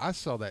remember I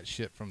saw that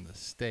shit from the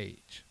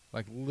stage,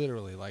 like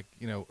literally, like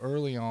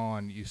early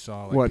on you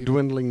saw like What, people,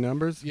 dwindling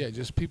numbers? Yeah,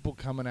 just people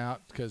coming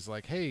out because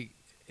like, hey,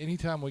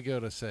 anytime we go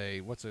to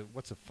say what's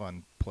a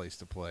fun place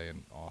to play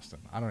in Austin,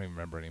 I don't even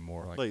remember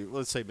anymore. Like, Like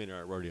let's say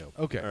Midnight Rodeo.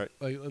 okay, All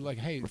right. like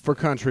hey, For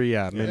country,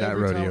 yeah, Midnight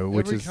every Rodeo, time,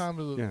 which every is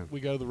time yeah. we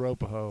go to the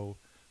Ropahoe,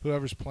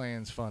 whoever's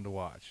playing is fun to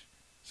watch.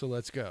 So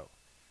let's go.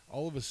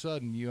 All of a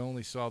sudden, you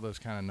only saw those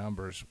kind of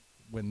numbers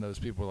when those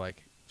people were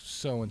like,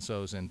 so and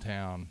so's in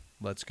town.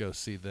 Let's go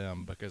see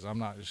them because I'm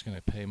not just going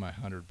to pay my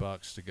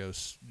 $100 to go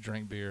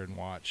drink beer and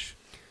watch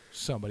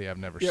somebody I've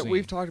never Yeah, seen.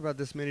 we've talked about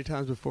this many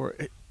times before.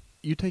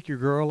 You take your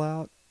girl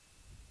out,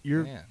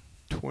 you're Man.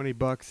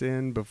 $20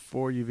 in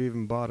before you've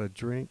even bought a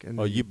drink, and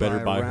Oh, then you better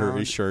buy buy a her a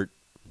round shirt.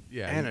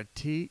 Yeah, and a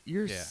tee.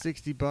 You're Yeah.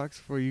 $60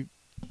 before you.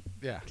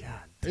 yeah. God,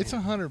 It's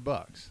damn.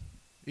 $100,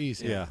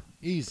 easy. Yeah.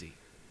 easy.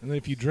 And then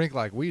if you drink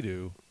like we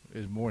do,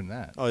 it's more than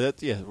that. Oh,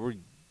 that yeah. We're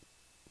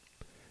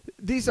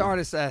These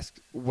artists ask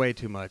way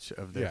too much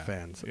of their Yeah,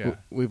 fans. yeah.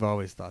 We've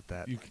always thought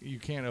that. You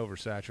can't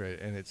oversaturate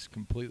it, and it's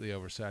completely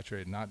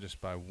oversaturated, not just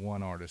by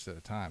one artist at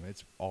a time.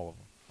 It's all of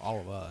them, all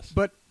of us.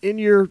 But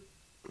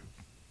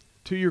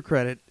to your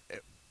credit,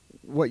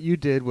 what you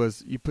did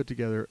was you put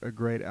together a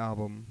great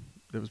album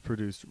that was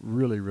produced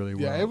really, really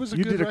well. Yeah, it was a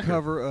you good did a record.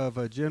 cover of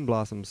a Gin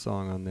Blossom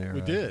song on there.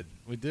 we did,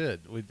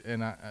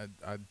 and I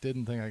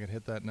didn't think I could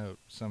hit that note.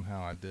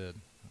 Somehow I did.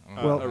 I don't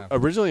know Well, what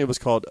happened. originally it was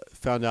called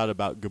 "Found Out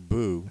About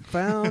Gaboo."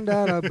 Found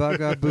out a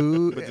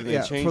bugaboo. But then they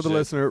Yeah, for changed the it.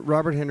 listener,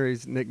 Robert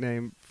Henry's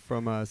nickname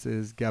from us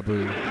is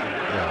Gaboo.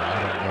 yeah,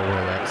 I don't know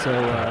where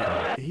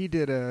that. So he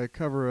did a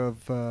cover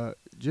of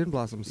Gin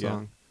Blossom Yeah.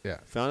 song, yeah,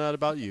 Found Out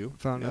About You.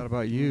 Found Yeah. Out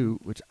About You,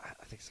 which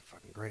I think is a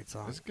fucking great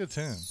song. it's a good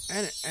tune.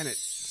 And it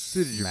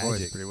suited your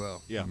voice Magic. pretty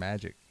well. Yeah,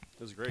 Magic. it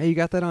was great. Hey, you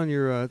got that on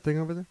your thing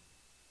over there?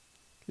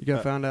 You got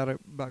Uh, Found Out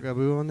About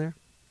Gaboo on there?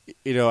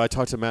 You know, I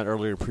talked to Matt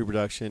earlier in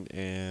pre-production,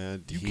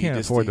 and You he can't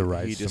just, afford the he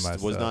rights to just my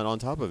was stuff. not on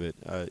top of it.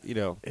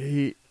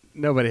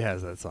 Nobody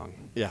has that song.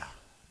 Yeah,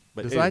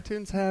 but Does it-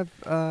 iTunes have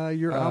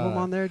your album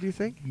on there, do you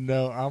think?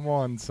 No, I'm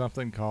on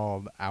something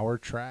called Our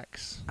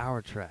Tracks,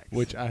 Our Tracks.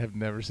 which I have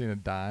never seen a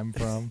dime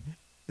from.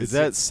 is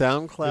that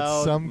SoundCloud,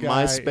 it's some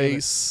guy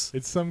MySpace?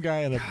 It's some guy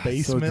in a so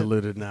basement.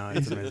 diluted now.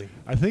 It's amazing.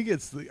 I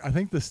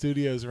think the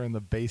studios are in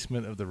the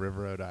basement of the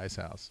River Road Ice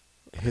House.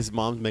 His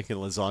mom's making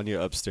lasagna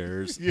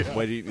upstairs, Yeah.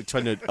 waiting,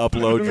 trying to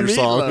upload your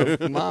song.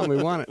 Meatloaf. Mom, we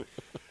want it.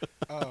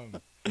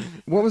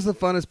 What was the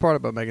funnest part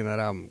about making that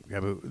album,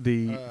 Gaboo?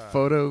 The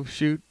photo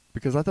shoot?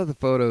 Because I thought the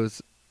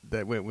photos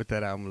that went with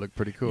that album looked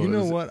pretty cool. You It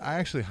know was- what? I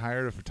actually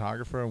hired a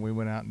photographer, and we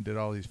went out and did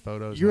all these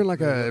photos. You were in like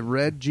They a look-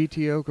 red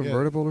GTO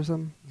convertible or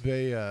something?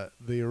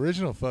 the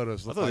original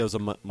photos. I look thought like, that was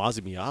a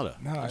Mazda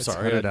Miata. No, I'm it's-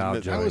 sorry. Cut it I out,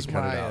 didn't- Joey. that was cut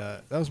it my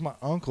out. that was my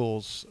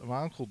uncle's.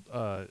 My uncle,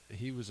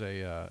 he was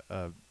a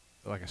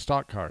like a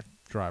stock car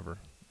driver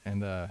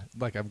and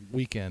like a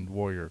weekend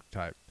warrior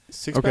type.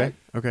 Six Okay.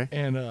 pack? Okay.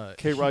 And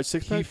K-Ride he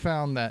six-pack?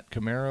 found that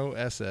Camaro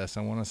SS.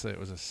 I want to say it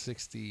was a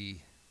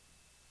 60.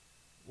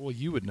 Well,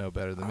 you would know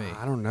better than me.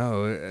 I don't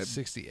know.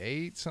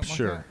 68, something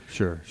Sure, like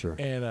sure, sure.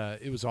 that.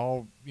 And it was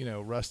all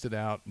rusted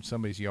out in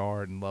somebody's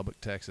yard in Lubbock,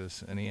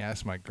 Texas. And he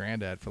asked my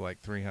granddad for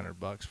like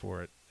 $300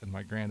 for it. And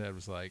my granddad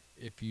was like,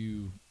 "If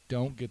you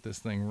don't get this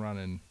thing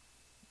running,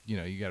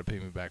 you got to pay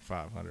me back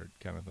 $500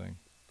 kind of thing."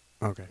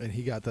 Okay. And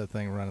he got that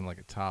thing running like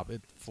a top.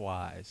 It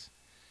flies.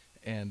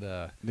 And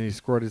Then he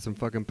squirted some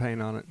fucking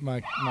paint on it. my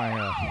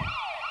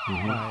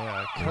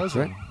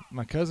cousin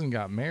my cousin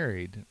got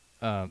married.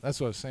 That's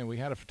what I was saying. We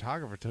had a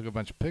photographer took a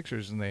bunch of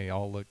pictures, and they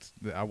all looked.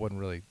 I wasn't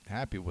really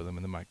happy with them.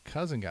 And then my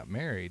cousin got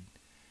married,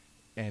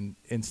 and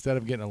instead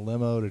of getting a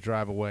limo to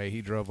drive away,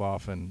 he drove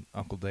off in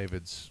Uncle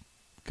David's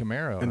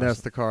Camaro. And I that's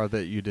was- the car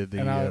that you did the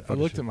and I photo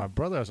looked shoot. at my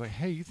brother. I was like,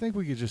 "Hey, you think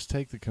we could just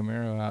take the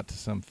Camaro out to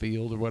some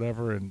field or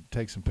whatever and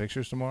take some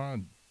pictures tomorrow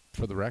and,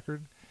 for the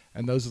record?"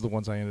 And those are the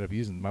ones I ended up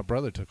using. My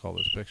brother took all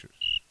those pictures.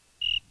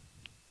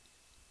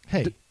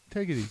 Hey,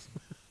 take it easy.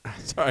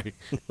 Sorry,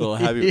 a little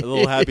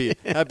happy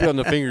on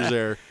the fingers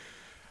there.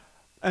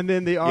 And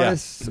then the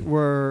artists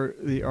were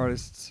the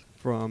artists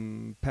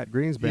from Pat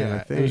Green's band, I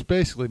It was think.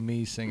 basically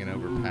me singing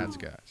over Pat's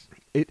guys.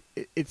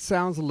 It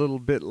sounds a little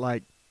bit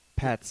like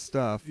Pat's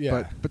stuff,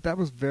 Yeah. but that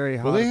was very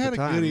hot Well, they at had the a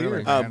time, good ear,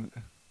 really. man.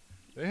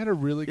 They had a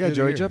really Yeah, good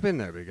Joey, ear. jump in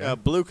there, big guy.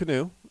 Blue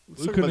Canoe.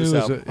 Let's Blue talk about Canoe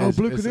this is album. Oh,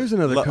 Blue Canoe's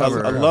another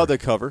cover. I love the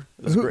cover.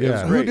 It's Who, great. It was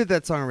yeah. who great. did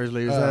that song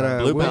originally? Was that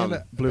Blue Will-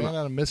 Mountain. Blue band Mountain.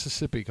 out of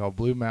Mississippi called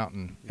Blue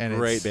Mountain. And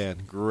Great it's-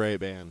 band.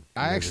 Great band.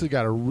 I actually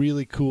got a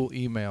really cool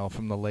email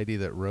from the lady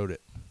that wrote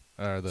it.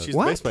 She's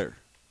What? the bass player.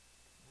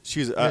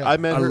 She's. Yeah. I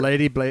met A her.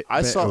 lady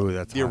I saw oh,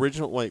 that's the hot.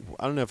 original. Like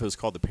I don't know if it was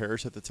called the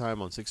Parish at the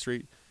time on 6th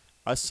Street.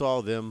 I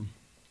saw them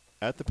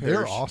at the They're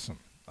Parish. awesome.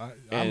 I'm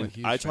a And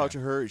huge I talked to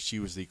fan. her. She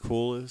was the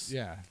coolest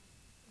Yeah.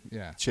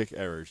 Yeah. chick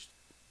ever. She's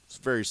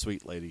a very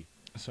sweet lady.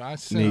 So I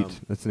sent Neat.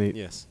 That's neat.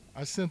 Yes.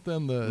 I sent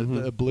them the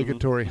Mhm,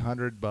 obligatory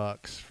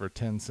 $100 for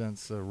 10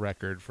 cents a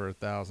record for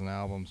 1,000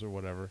 albums or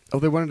whatever. Oh,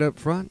 they wanted it up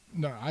front?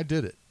 No, I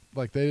did it.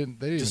 Like they didn't.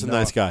 Just a even know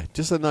nice guy.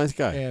 Just a nice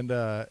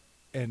guy.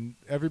 And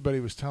everybody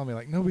was telling me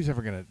like nobody's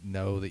ever gonna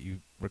know that you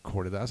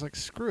recorded that. I was like,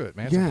 screw it,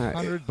 man. It's Yeah.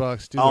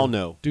 $100. I'll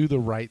know. Do the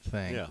right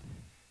thing. Yeah.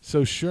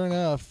 So sure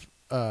enough,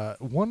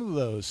 one of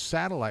those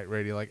satellite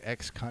radio, like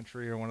X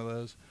Country or one of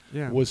those,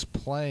 Yeah. was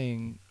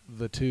playing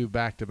the two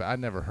back to back. I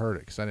never heard it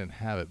because I didn't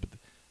have it, but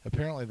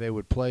apparently they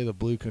would play the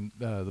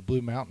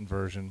Blue Mountain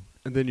version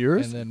And then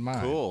yours? and then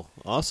mine. Cool.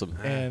 Awesome.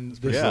 And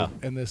pretty this, cool.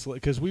 and this,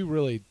 because we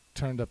really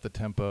turned up the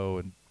tempo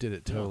and did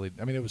it totally.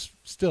 I mean, it was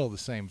still the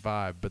same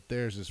vibe, but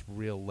theirs is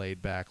real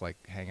laid back, like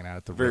hanging out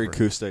at the Very river.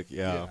 acoustic.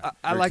 Yeah.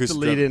 I Very like the acoustic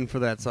lead drum. in for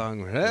that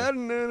song. Yeah,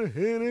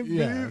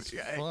 it's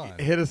fun.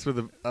 Hit us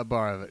with a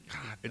bar of it.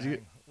 Did you-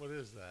 Dang, what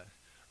is that?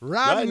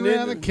 Riding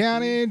around the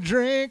county,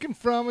 drinking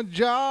from a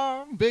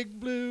jar, big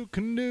blue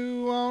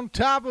canoe on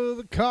top of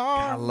the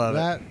car. I love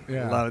that, it.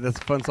 Yeah. Love it. That's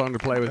a fun song to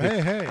play with. Hey,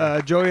 you.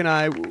 hey. Joey and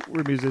I,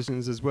 we're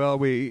musicians as well.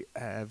 We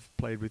have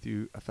played with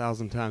you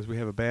 1,000 times. We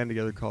have a band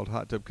together called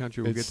Hot Tub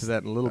Country. We'll get to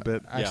that in a little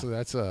bit. Actually,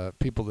 that's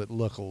people that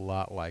look a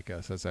lot like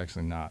us. That's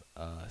actually not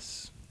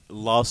us.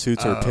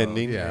 Lawsuits are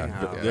pending.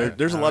 yeah,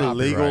 There's a lot of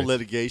legal Copyright.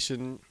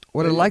 litigation.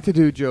 What I'd like to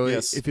do, Joey,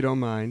 Yes. if you don't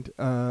mind,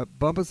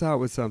 bump us out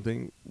with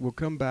something. We'll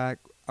come back.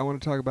 I want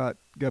to talk about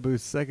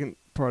Gabu's second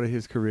part of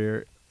his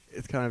career.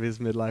 It's kind of his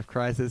midlife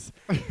crisis.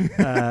 He's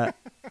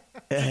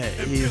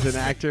an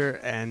actor,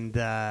 and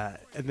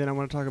then I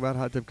want to talk about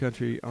Hot Tub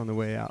Country on the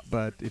way out.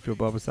 But if you'll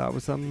bump us out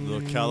with something,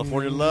 Little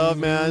California love,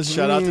 man.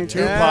 Shout out to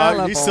Tupac.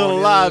 California He's still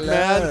alive,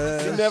 man.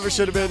 love. He never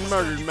should have been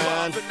murdered,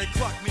 man. And they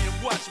clock me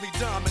and watch me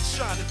diamond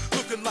shining,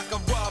 looking like a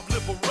Rob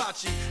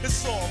Liberace.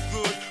 It's all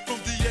good from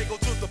Diego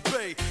to the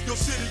Bay. Your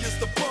city is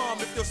the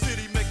bomb if your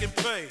city making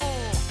pay.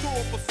 Throw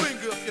up a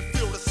finger if you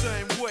feel the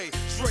same way.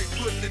 Straight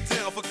putting it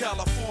down for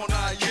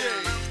California,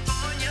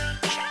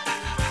 yeah.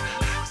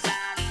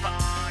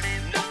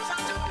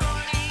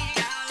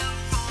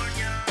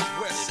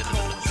 West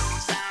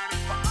Coast. That's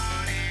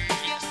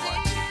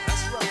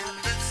right.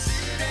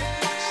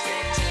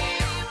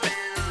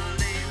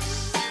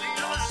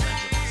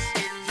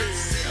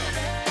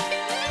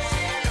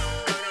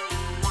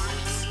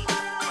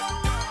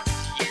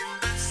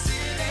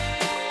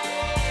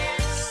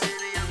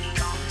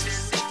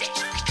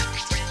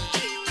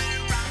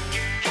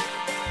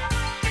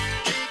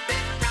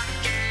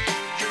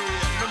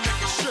 Now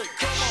make it shake,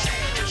 come on.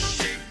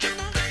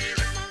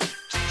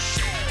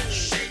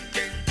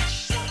 Shake it, Cali.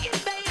 That's right.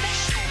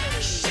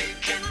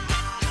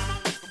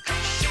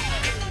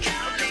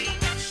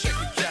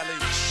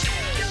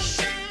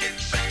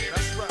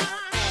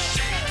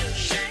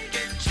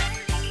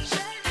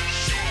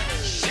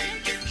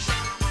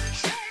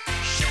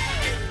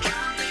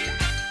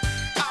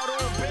 Out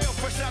on bail,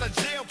 fresh out of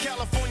jail,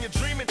 California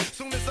dreaming.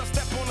 Soon as I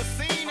step on the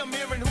scene, I'm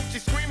hearing hoochie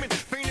screaming,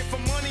 fiending for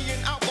money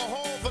and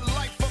alcohol. The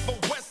life of a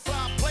West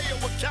Side player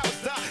with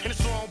cowards die in a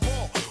strong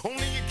ball.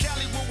 Only in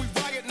Cali will we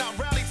riot, not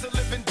rally to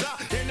live and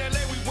die. In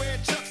LA we wear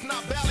chucks,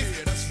 not valleys.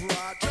 Yeah, that's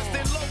right. Dressed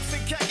in loafs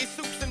and khaki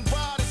suits and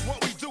ride is what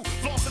we do.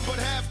 Flossing but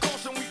have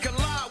caution, we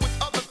collide with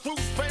other crews.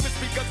 Famous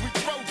because we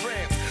throw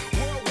drams.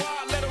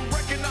 Worldwide, let them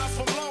recognize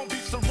from Long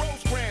Beach to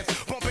Rosecrans.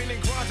 Bumping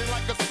and grinding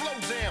like a slow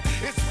jam.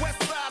 It's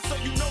West Side, so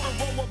you know the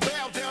road will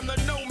bow down to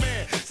no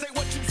man. Say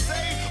what you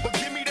say, but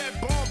give me that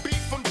bomb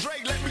beat from Dre.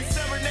 Let me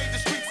serenade the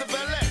streets of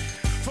LA.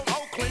 From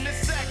Oakland to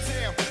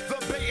Sacktown, the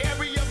Bay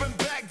Area and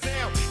back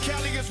down.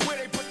 Cali is where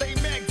they put they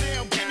mag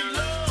down. Give me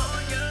love.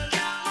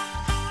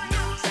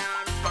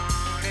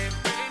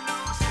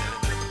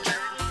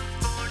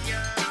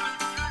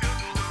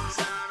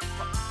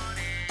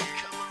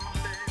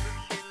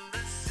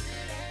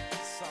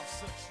 South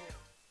Central.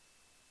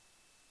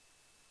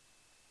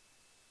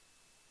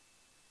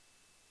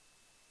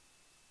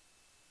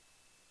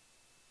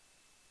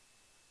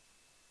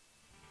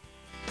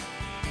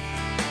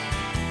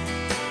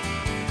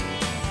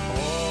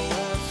 All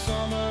last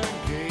summer, in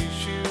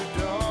case you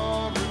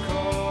don't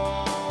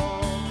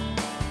recall,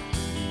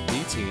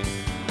 B Team.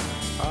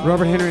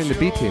 Robert Henry and the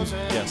B Team.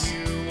 Yes.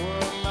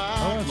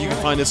 You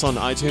can find us on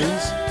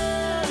iTunes,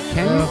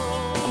 Can you?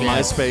 on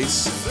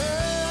MySpace,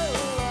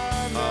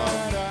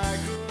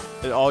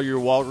 at all your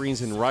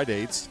Walgreens and Rite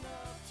Aids.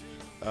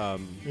 I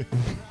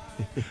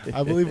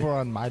believe we're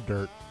on My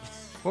Dirt.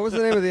 What was the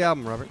name of the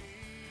album, Robert?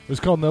 It was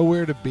called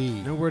Nowhere to Be.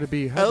 Nowhere to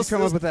Be. How did you Let's- come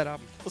up let's- with that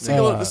album? Let's take,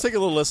 let's take a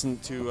little listen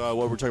to what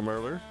we were talking about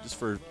earlier, just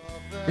for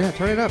Yeah,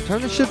 turn it up.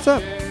 Turn the shits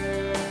up.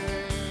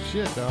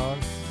 Shit, dog.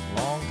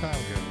 Long time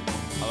ago.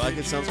 I like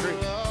it. Sounds great.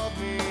 love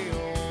me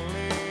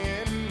only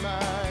in my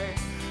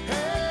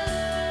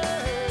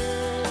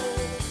head.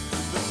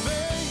 The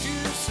things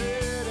you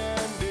said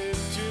and did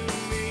to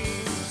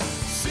me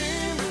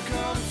seem to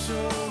come so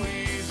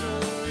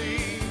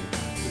easily.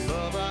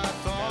 Love I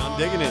thought I'm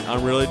digging it.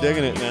 I'm really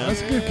digging it, man.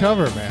 That's a good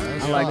cover, man.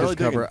 That's I like really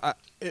this cover.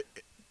 digging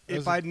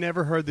If I'd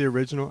never heard the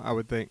original, I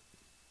would think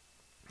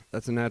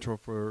that's a natural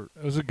for.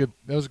 That was a good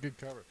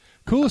cover.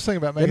 Coolest thing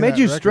about They making made that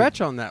you record-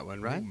 stretch on that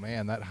one, right? Oh,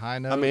 man, that high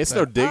note. I mean, it's that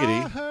no diggity.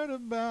 I heard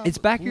about It's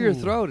back of your Ooh.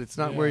 throat. It's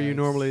not where Yeah, you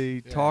it's-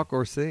 normally yeah. talk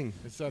or sing.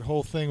 It's that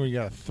whole thing where you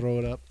got to throw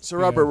it up. So,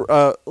 you know.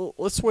 Robert,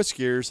 let's switch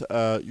gears.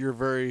 You're a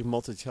very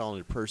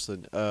multi-talented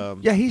person.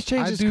 Yeah, he's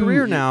changed I his do-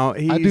 career now.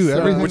 He's, I do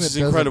everything which that is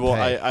doesn't incredible.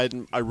 pay.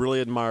 I really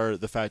admire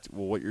the fact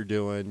what you're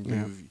doing.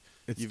 Yeah.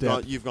 It's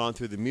depth. You've gone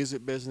through the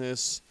music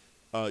business.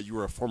 You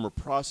were a former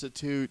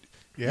prostitute.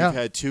 Yeah. You've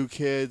had 2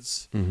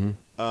 kids. Mhm.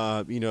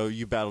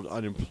 You battled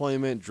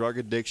unemployment, drug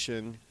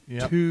addiction,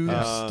 Yep. 2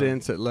 Uh,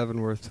 stints at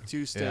Leavenworth.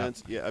 2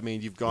 stints. Yeah, I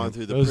mean, you've gone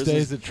through the Those prison.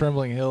 days at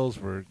Trembling Hills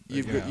were.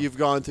 You've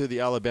gone through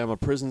the Alabama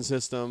prison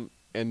system,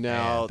 and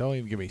now Man, don't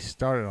even get me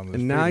started on this.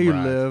 And now freedom you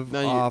ride. live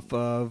Now you- off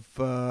of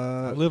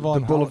live the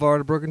on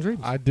Boulevard of Broken Dreams,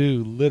 I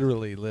do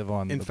literally live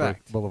on In the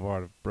fact.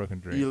 Boulevard of Broken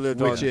Dreams. you lived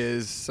which on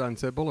is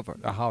Sunset Boulevard.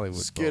 a Hollywood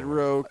Skid Boulevard.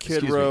 Row, Kid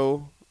Excuse me.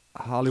 Row,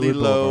 Hollywood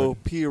Lilo,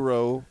 Boulevard. P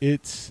Row.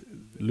 It's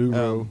Lou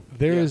Row.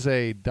 there Yeah. is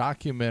a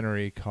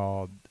documentary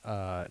called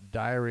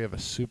Diary of a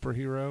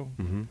Superhero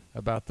Mm-hmm.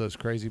 about those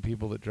crazy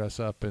people that dress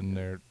up in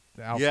their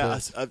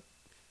outfits. Yeah,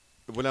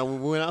 when I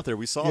went out there,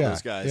 we saw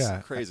those guys.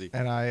 Yeah. Crazy.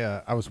 And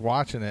I was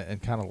watching it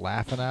and kind of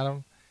laughing at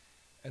them,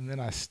 and then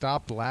I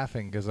stopped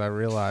laughing because I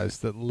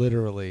realized that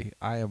literally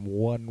I am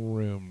one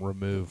room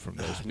removed from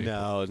those people.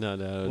 No, Like,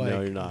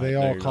 you're not. They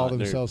No, all you're call not. No, you're-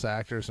 themselves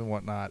actors and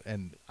whatnot,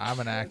 and I'm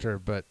an actor,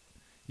 but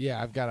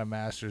yeah, I've got a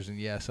master's, and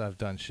yes, I've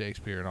done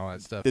Shakespeare and all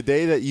that stuff. The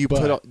day that you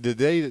But- the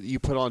day that you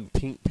put on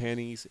pink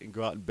panties and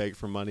go out and beg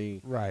for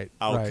money, Right.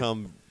 I'll right.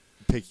 come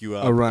pick you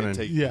up. A running. and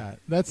take Yeah,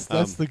 that's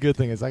Um, the good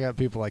thing is I got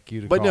people like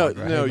you to But call. no, and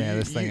go, no, hey, man,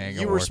 this thing ain't you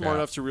gonna were work smart out.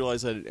 enough to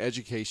realize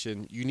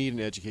that you need an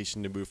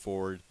education to move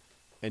forward,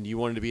 and you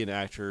wanted to be an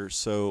actor.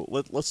 So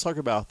let's talk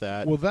about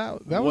that. Well, that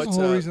was the What,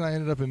 whole reason I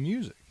ended up in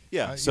music.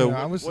 yeah. I, So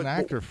I was what- an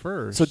actor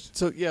first.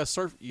 So yeah,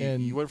 start.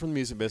 And- You went from the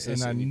music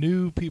business, and I you-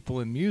 knew people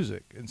in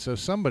music, and so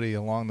somebody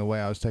along the way,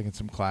 I was taking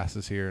some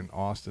classes here in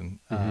Austin,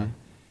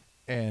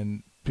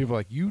 and people were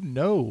like,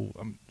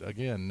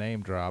 again,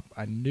 name drop.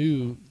 I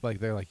knew, like,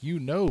 they're like,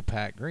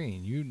 Pat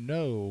Green,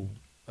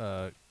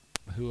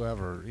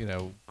 whoever,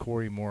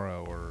 Corey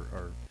Morrow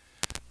or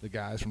the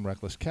guys from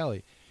Reckless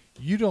Kelly.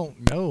 You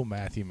don't know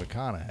Matthew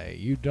McConaughey.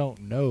 You don't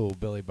know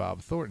Billy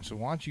Bob Thornton. So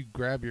why don't you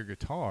grab your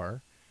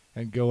guitar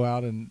and go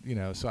out and,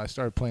 so I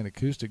started playing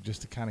acoustic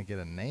just to kind of get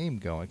a name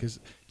going. Because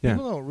Yeah.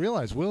 people don't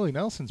realize Willie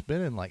Nelson's been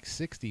in like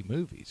 60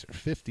 movies or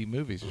 50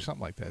 movies or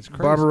something like that. It's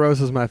crazy.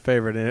 Barbarossa's my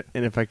favorite,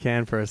 and if I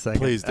can for a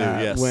second. Please do,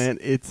 yes. When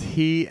it's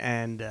he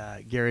and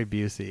Gary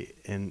Busey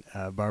in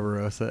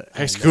Barbarossa.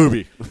 Hey, and,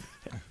 Scooby.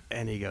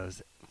 and he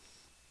goes,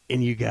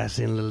 and you guys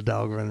seen a little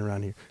dog running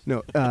around here.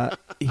 No,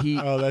 he.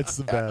 Oh, that's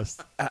the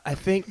best. I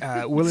think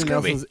Willie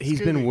Nelson's, he's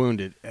been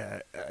wounded.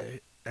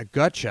 A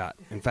gut shot,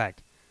 in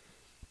fact.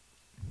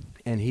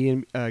 And he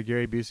and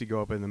Gary Busey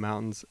go up in the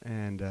mountains,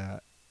 and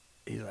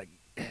he's like,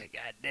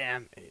 God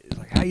damn. He's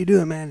like, how you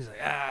doing, man? He's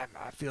like,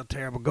 I feel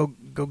terrible.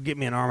 Go get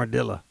me an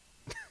armadillo.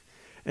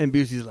 And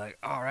Busey's like,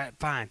 all right,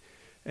 fine.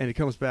 And he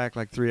comes back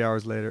like 3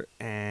 hours later,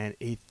 and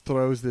he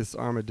throws this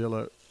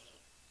armadillo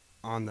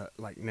on the,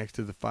 like, next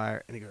to the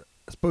fire, and he goes,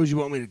 I suppose you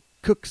want me to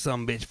cook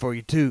some bitch for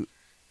you, too.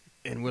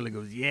 And Willie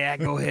goes, yeah,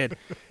 go ahead.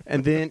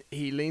 And then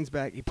he leans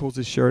back, he pulls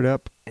his shirt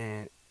up,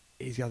 and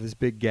he's got this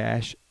big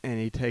gash, and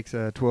he takes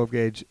a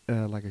 12-gauge,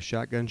 like a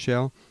shotgun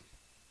shell,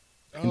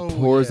 and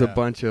pours a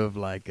bunch of,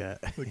 like, The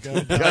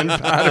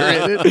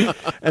gunpowder in it,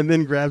 and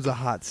then grabs a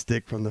hot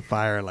stick from the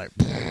fire, and, like,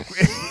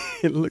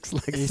 it looks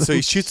like So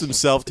he shoots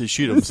himself to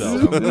shoot himself.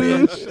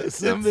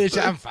 Some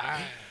bitch, I'm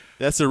fine.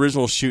 That's the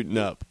original shooting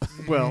up.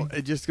 Well,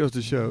 it just goes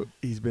to show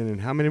he's been in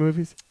how many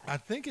movies? I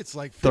think it's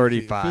like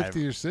 35.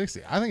 50 or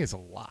 60. I think it's a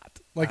lot.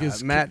 Like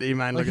it's Matt, do you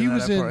mind like looking he that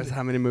was up for in- us?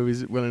 How many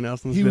movies Willie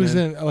Nelson's he been was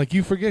in? in like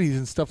you forget he's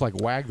in stuff like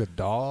Wag the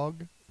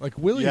Dog. Like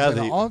Willie's Yeah,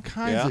 in all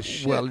kinds yeah. of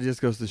shit. Well, it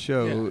just goes to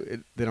show Yeah.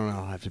 they don't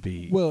all have to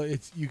be. Well,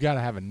 it's you got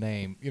to have a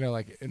name,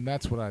 like, and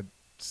that's what I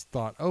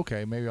thought.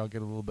 Okay, maybe I'll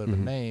get a little bit of a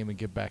Mhm. name and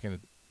get back into,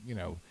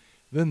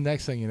 Then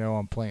next thing you know,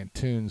 I'm playing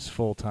tunes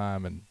full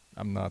time, and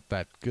I'm not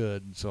that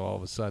good. So all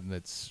of a sudden,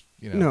 it's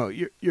No,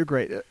 you're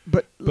great.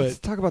 But let's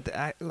talk about the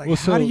act. Like, Well,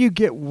 how do so- you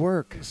get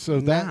work so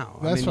that- now?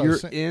 that's I mean, what I you're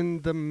was saying.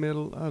 in the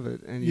middle of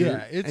it, and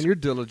Yeah, it's- you're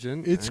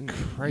diligent. it's and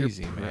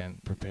crazy, you're man.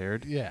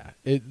 Prepared. Yeah,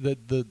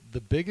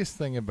 the biggest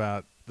thing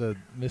about the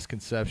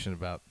misconception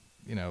about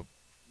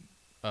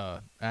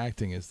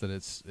acting is that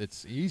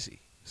it's easy.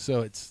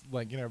 So it's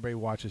like everybody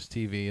watches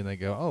TV and they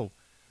go, oh,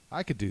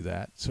 I could do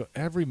that. So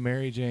every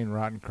Mary Jane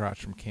Rottencrotch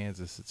from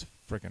Kansas that's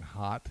freaking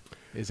hot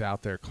is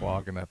out there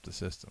clogging up the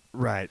system.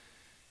 Right.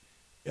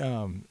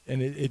 And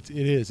it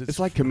is. It's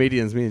like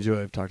comedians. Me and Joe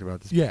have talked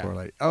about this Yeah. before.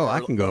 Like, oh, I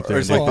can go up there. Or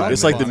and it's make like fun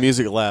it's of like the it.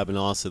 music lab in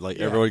Austin. Like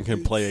Yeah, everyone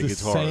can play a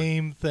it's guitar. The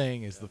same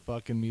thing as the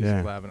fucking music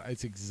Yeah. lab, and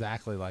it's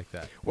exactly like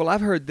that. Well,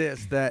 I've heard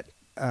this that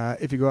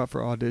if you go out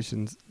for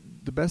auditions,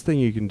 the best thing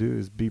you can do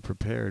is be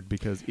prepared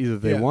because either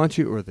they Yeah. want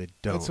you or they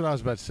don't. That's what I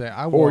was about to say.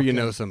 or you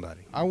know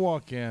somebody. I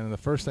walk in, and the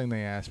first thing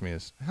they ask me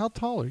is, "How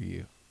tall are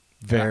you?"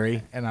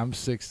 Very. And I'm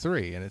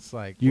 6'3", and it's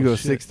like You well, go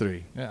shit.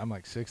 6'3". Yeah, I'm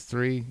like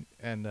 6'3",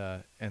 and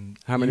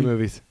How many you-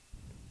 movies?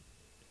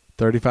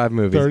 35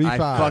 movies. 35.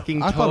 I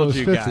fucking I thought it told was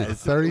you 50. guys.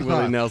 35.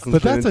 Willie Nelson's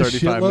But been that's in a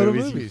 35 shitload movies,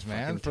 of you movies,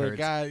 man. fucking For a turds.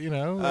 guy, you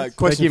know. that's-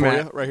 Question you, for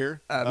Matt. you, right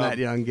here. Matt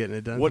Young getting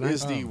it done. What tonight.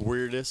 is the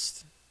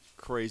weirdest,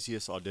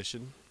 craziest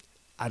audition?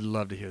 I'd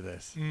love to hear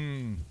this.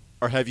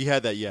 Or have you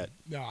had that yet?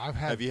 No, I've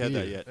had. Have you a had few.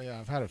 that yet? Yeah,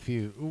 I've had a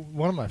few.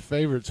 One of my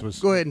favorites was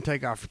Go ahead and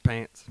take off your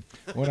pants.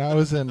 when I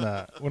was in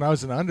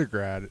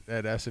undergrad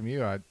at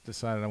SMU. I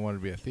decided I wanted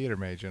to be a theater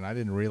major, and I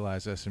didn't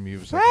realize SMU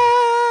was like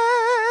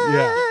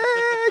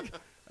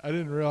I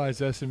didn't realize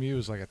SMU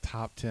was like a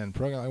top 10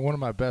 program. Like one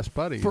of my best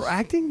buddies For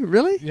acting?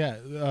 Really? Yeah,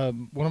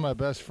 one of my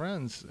best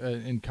friends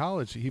in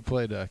college. He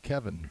played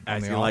Kevin. on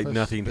Acting The like Office.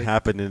 nothing Big-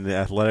 happened in the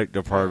athletic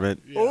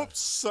department. Yeah. Oops,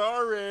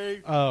 sorry.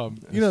 You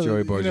know,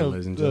 Joey Boyser, you know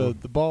ladies and gentlemen.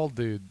 the bald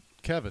dude,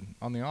 Kevin,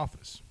 on The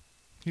Office.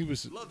 He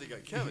was Love the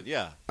guy, Kevin.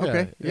 Yeah.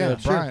 Okay, yeah,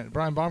 sure.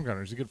 Brian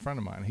Baumgartner is a good friend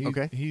of mine.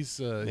 Okay. He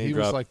Name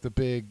was drop. like the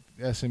big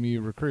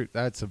SMU recruit.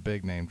 That's a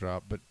big name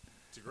drop, but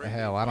It's a great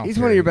hell, I don't. He's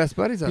care. one of your best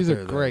buddies out He's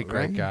there. a great, though,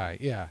 right? great guy.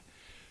 Yeah,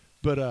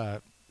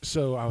 but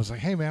so I was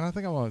like, hey man, I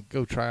think I want to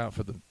go try out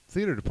for the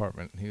theater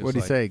department. And he was What'd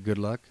he like, say? Good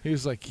luck. He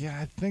was like, yeah,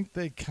 I think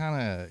they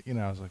kind of,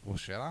 I was like, well,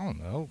 shit, I don't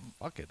know.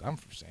 Fuck it, I'm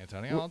from San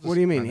Antonio. I'll just What do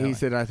you mean? find out. He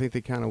said, I think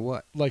they kind of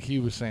what? Like he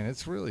was saying,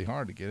 it's really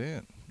hard to get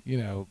in.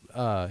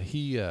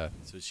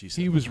 That's what she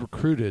said. He was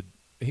recruited.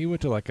 He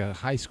went to like a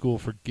high school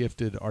for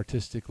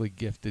artistically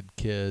gifted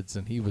kids,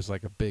 and he was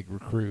like a big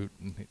recruit,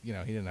 and he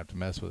didn't have to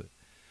mess with it.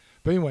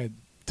 But anyway,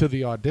 to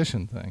the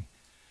audition thing,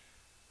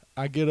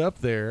 I get up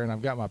there and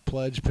I've got my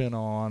pledge pin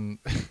on.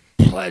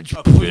 Pledge.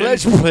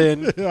 Pledge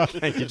pin.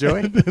 Thank you, Joey.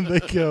 And then they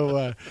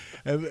go,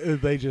 and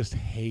they just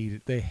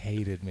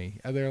hated me.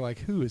 And they're like,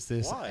 "Who is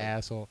this Why?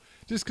 asshole?"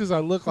 Just because I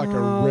look like Oh,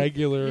 a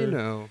regular, You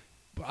know.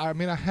 I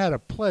mean, I had a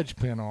pledge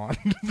pin on.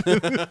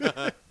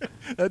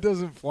 That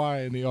doesn't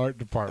fly in the art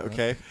department.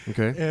 Okay.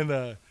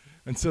 Okay.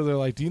 And so they're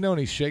like, "Do you know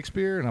any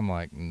Shakespeare?" And I'm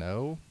like,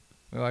 "No."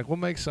 They're like, "We'll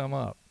make some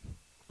up."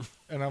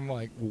 And I'm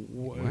like,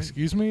 What?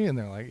 "Excuse me?" And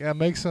they're like, "Yeah,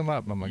 make some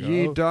up." And I'm like,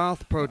 Ye "Oh."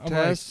 doth I'm like,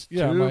 protest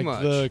yeah, too I'm like,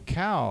 much. the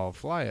cow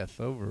flieth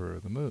over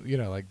the moon,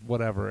 like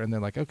whatever. And they're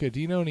like, okay, do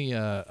you know any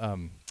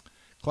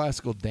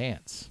classical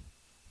dance?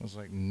 I was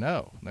like,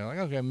 no. And they're like,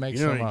 okay, make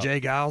you know some any up. Jay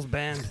Giles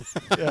band?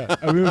 Yeah,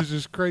 I mean, it was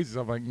just crazy.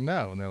 So I'm like,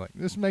 no. And they're like,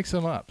 just make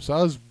some up. So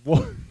I was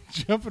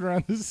jumping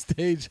around the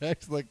stage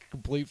acting like a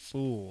complete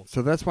fool.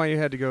 So that's why you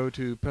had to go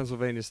to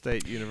Pennsylvania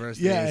State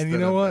University. Yeah, and you instead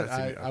know of what?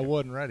 SMU. I Okay.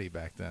 wasn't ready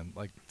back then,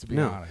 like, to be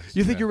No. honest.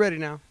 You think you're ready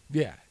now?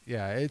 Yeah,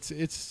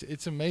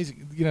 it's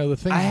amazing. The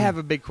thing I have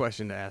a big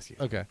question to ask you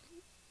Okay.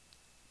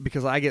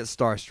 because I get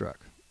starstruck.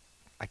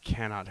 I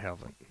cannot help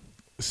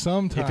it.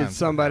 Sometimes If it's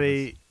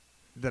somebody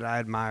that I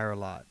admire a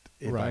lot,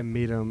 if I Right.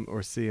 meet them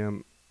or see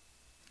them,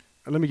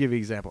 let me give you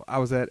an example. I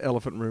was at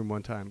Elephant Room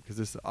one time because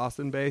it's an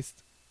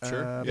Austin-based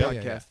Sure. podcast. Yeah,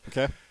 yeah.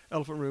 Okay.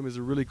 Elephant Room is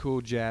a really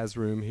cool jazz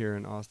room here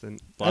in Austin.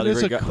 A lot That of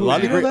is a great guy- cool. a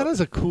lot of great- that is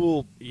a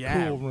cool.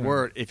 Yeah, cool room.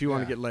 word. If you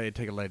want Yeah. to get laid,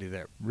 take a lady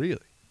there. Really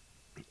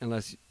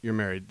Unless you're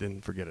married,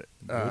 then forget it.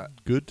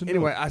 good to know.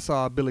 Anyway, I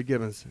saw Billy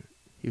Gibbons.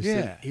 He was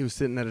Yeah. he was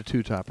sitting at a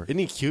two-topper. Isn't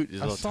he cute?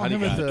 He's a I little saw tiny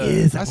him guy. at the.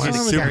 Is. I I saw wanna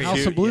him at see the him. House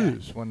Cute, of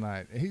Blues one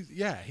night. He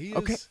is.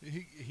 Okay.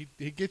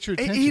 He gets your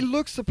And attention. he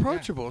looks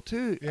approachable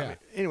too. I Yeah. mean,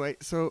 anyway,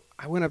 so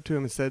I went up to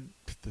him and said,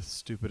 "The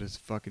stupidest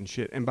fucking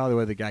shit." And by the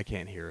way, the guy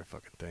can't hear a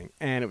fucking thing,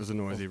 and it was a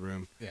noisy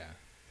room. Yeah.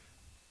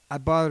 I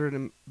bothered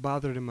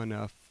him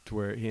enough to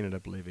where he ended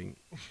up leaving.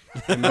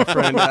 And my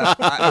friend,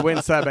 I went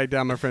and sat back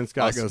down. My friend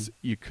Scott Awesome. goes,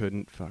 "You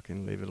couldn't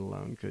fucking leave it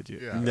alone, could you?"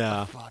 Yeah.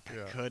 No. Fuck, I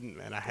Yeah. couldn't,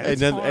 man. I had Hey,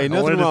 to nothing, talk. hey, I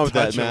nothing wanted to wrong with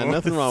that, touch him. man. I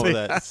Nothing wanted wrong to with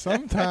say that.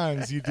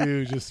 Sometimes you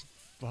do just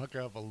fuck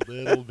up a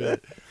little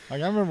bit.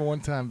 Like I remember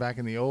one time back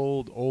in the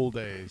old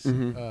days,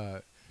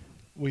 Mhm.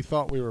 we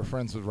thought we were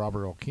friends with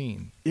Robert Earl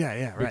Keen Yeah,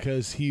 yeah, right.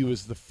 because he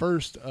was the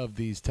first of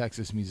these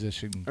Texas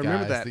musician guys I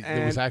remember that,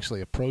 that was and- actually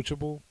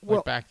approachable. Well-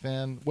 like back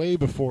then, way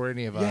before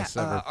any of yeah, us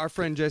ever. our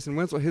friend Jason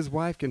Winslow, his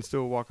wife can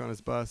still walk on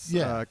his bus.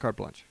 Yeah. Carte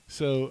blanche.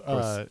 So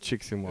Of course,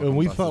 chicks can walk and on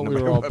we buses thought no we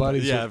were matter all what.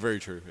 buddies. Yeah, with- very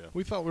true. Yeah.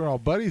 We thought we were all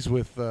buddies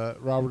with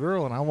Robert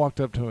Earl, and I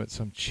walked up to him at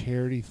some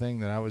charity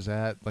thing that I was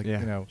at, like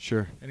Yeah,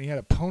 sure. and he had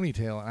a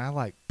ponytail, and I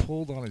like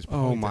pulled on his ponytail.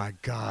 Oh my I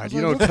God! was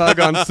You like, don't tug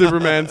on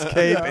Superman's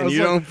cape, Yeah, I and was you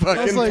like- don't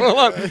I was fucking like- pull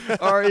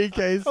on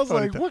R.E.K.'s I was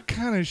like, ponytail. what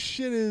kind of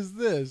shit is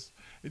this?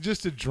 It's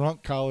just a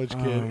drunk college kid,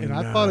 Oh, and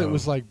I thought it no.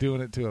 was like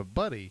doing it to a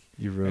buddy.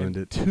 You ruined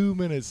And it. 2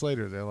 minutes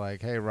later, they're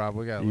like, "Hey, Rob,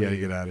 we gotta You gotta leave."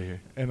 get out of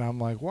here. And I'm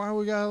like, "Why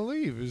we gotta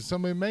leave? Is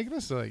somebody making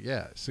us?" They're like,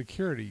 "Yeah,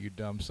 security, you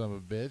dumb son of a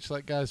bitch.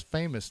 That guy's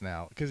famous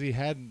now because he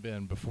hadn't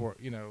been before.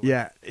 Yeah,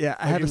 yeah.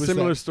 I Like, have it a was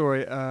similar that-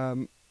 story. I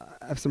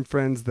have some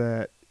friends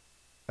that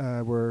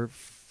were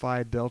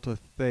Phi Delta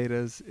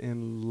Thetas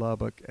in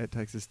Lubbock at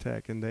Texas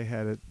Tech, and they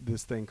had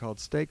this thing called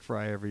Steak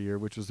Fry every year,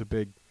 which was a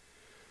big,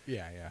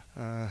 yeah.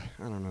 I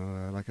don't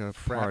know, like a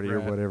Frat party or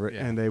rat, whatever.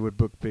 yeah. And they would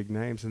book big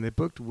names, and they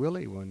booked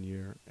Willie one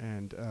year,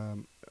 and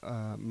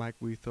Mike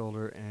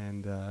Weitholder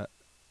and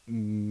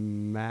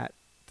Matt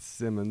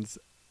Simmons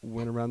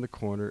went around the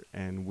corner,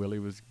 and Willie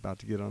was about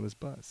to get on his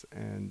bus,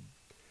 and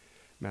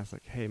Matt's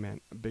like, "Hey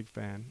man, a big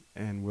fan,"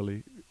 and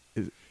Willie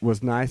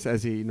was nice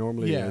as he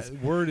normally Yeah, is.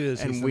 word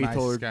is And he's the we nicest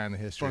told- guy in the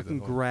history of the Fucking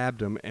world.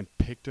 grabbed him and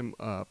picked him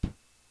up,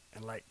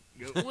 and like,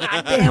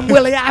 "God damn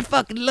Willie, I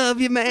fucking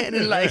love you, man."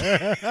 And like,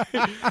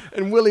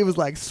 and Willie was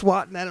like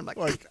swatting at him, like,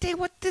 "God damn,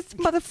 what this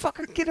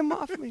motherfucker, get him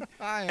off me!"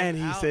 And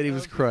he said he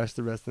was crushed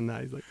the rest of the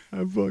night. He's like,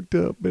 "I fucked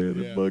up,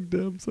 man. Yeah. I fucked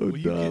up. I'm so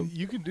Well, dumb."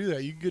 you can do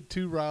that. You can get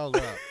too riled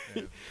up.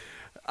 Yeah.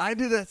 I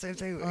did that same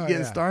thing, Oh,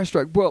 getting yeah.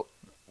 starstruck. Well,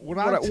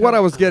 What what I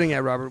was getting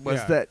at, Robert, was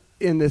Yeah. that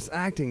in this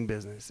acting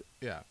business,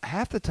 Yeah.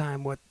 half the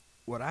time what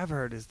I've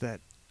heard is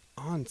that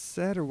on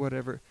set or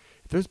whatever,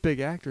 if there's big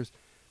actors,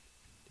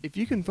 if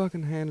you can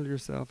fucking handle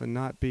yourself and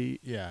not be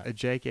Yeah. a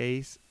Jake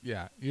Ace,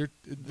 Yeah. You're.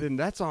 then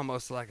that's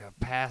almost like a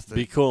pass to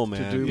Be cool,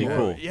 man. do Be more.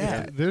 cool.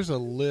 Yeah. There's a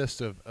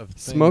list of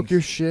things. Smoke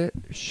your shit,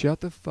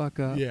 shut the fuck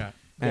up. Yeah.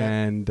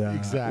 And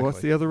exactly. what's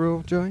the other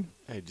rule, Joey?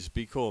 Hey, just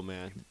be cool,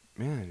 man.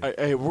 Man,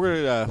 Hey,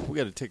 we got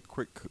to take a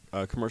quick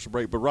commercial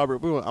break. But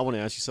Robert, I want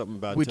to ask you something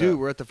about. we do.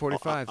 We're at the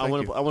 45. I Thank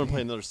want you. to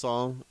play another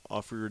song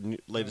off your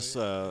latest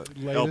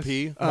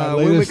LP. My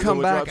When we latest come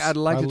single back, drops. I'd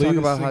like My to talk latest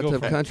about Hot single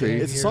Tub from Country.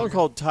 Kane. It's a here. song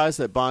called "Ties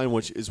That Bind,"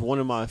 which is one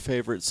of my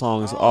favorite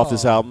songs off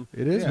this album.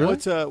 It is, Yeah.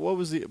 really? What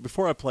was the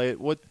before I play it?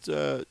 What you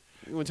want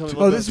to tell me? A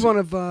little Oh, bit this is one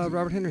of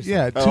Robert Henry's.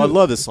 Yeah. songs. Oh, I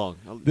love this song.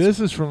 This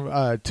is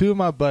from two of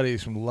my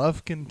buddies from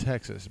Lufkin,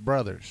 Texas,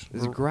 brothers.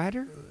 Is it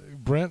Grider?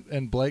 Brent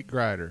and Blake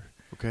Grider.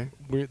 Okay.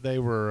 They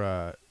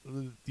were,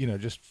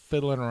 just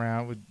fiddling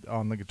around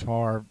on the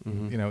guitar,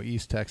 Mhm.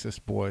 East Texas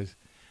boys.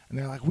 And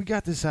they're like, we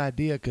got this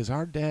idea because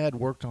our dad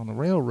worked on the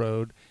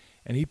railroad,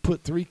 and he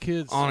put 3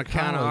 kids On through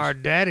account of college. our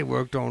daddy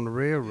worked on the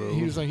railroad.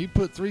 He was like, he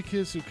put 3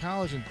 kids through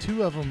college, and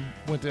 2 of them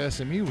went to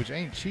SMU, which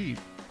ain't cheap.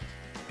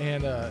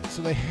 And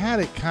so they had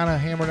it kind of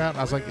hammered out. And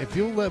I was like, if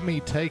you'll let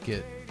me take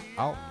it,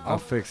 I'll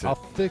fix it. I'll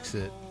fix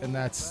it. And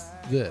that's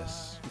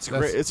this. It's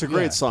a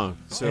great song.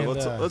 So And,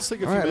 let's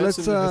take a All few right, minutes.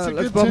 let's and it's a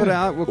let's good bump it tune.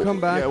 out. We'll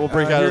come back. Yeah, we'll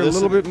break out hear of this a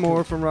little and- bit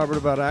more from Robert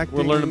about acting.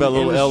 We'll learn about a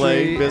little LA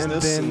industry,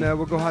 business and then and-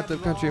 we'll go Hot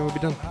Tub Country, and we'll be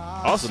done.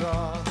 awesome.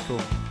 Cool.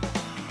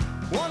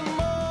 One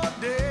more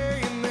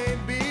day and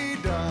they'd be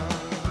done.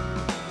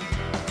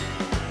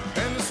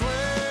 And the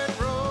sweat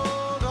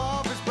rolled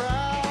off his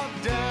brow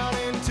down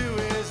into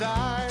his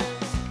eyes.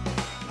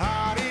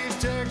 Hot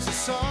East Texas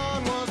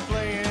sun was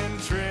playing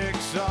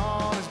tricks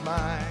on his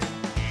mind.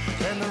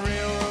 And the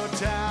railroad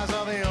ties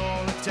are the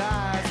only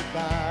ties that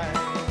bind.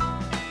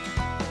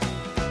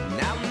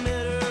 Now I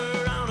met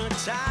her on a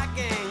tie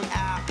gang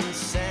out in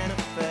Santa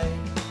Fe.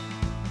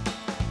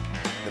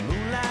 The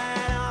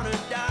moonlight on her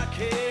dark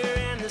hair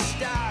and the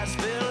stars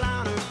fell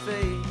on her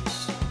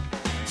face.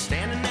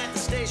 Standing at the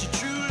station,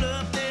 true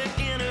love there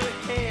in her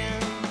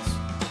hands.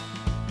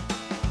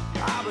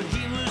 Ah, but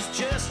he was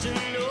just an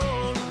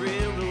old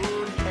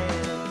railroad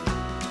hand.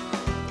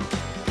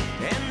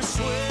 And the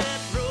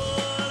sweat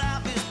rolled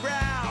off his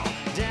brow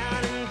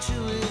down into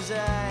his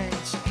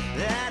eyes.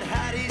 That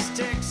hot East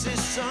Texas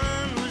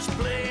sun was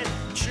playing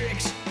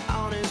tricks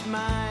on his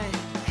mind.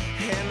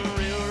 And the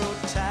railroad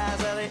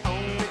ties are the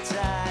only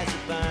ties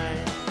that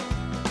bind.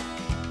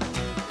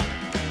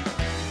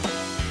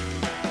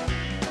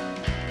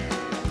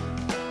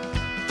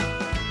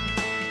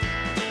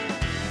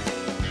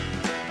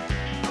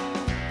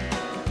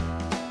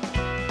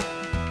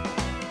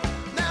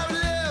 Now he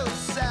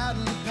lives out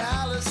in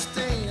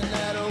Palestine in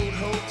that old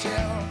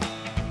hotel.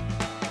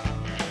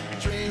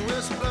 Train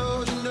whistle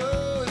blows, you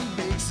know, it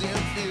makes him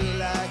feel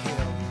like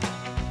hell.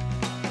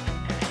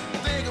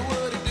 Think of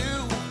what he'd do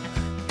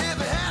if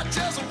he had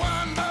just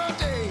one more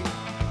day.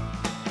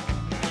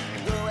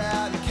 Go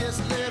out and kiss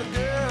a little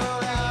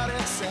girl out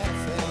in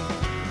Santa Fe.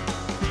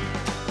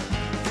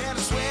 And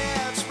the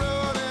sweat's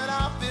rolling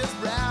off his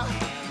brow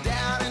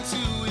down into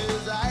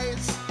his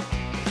eyes.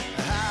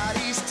 Hot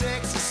East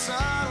Texas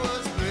sun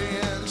was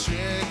playing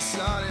tricks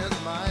on his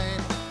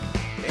mind.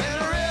 And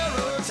the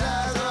railroad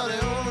ties are the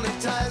only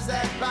ties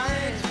that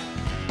bind.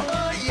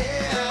 Oh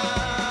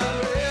yeah,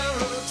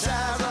 railroad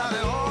ties are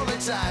the only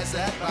ties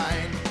that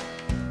bind.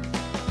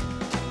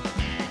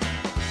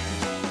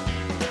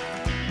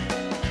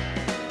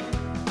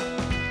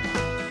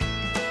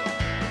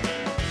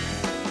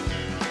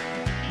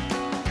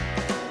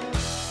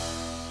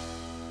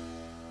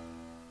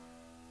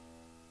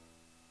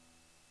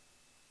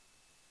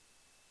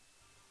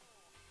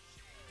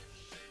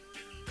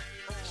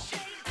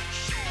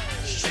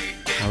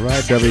 All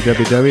right,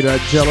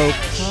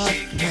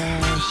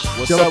 www.jellopodcast.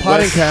 What's up,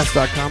 Wes?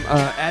 JelloPodcast.com.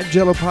 At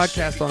Jello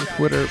Podcast on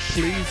Twitter.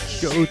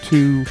 Please go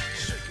to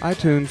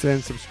iTunes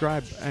and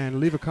subscribe and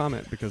leave a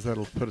comment because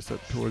that'll put us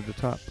up toward the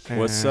top.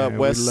 What's And up, we'd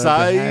West love to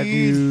have Side?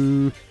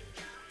 you.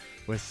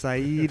 West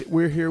Side.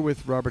 We're here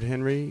with Robert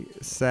Henry,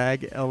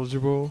 SAG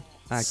eligible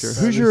actor.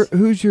 Who's your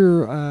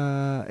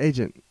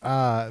agent?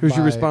 Who's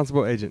your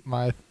responsible agent?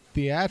 My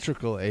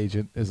theatrical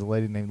agent is a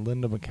lady named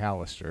Linda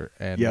McAllister,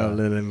 and Yo,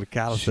 Lily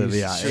McAllister, she's-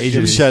 the she's- Give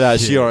agent. a shout out.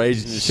 She our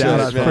agent. Shout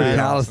out man. for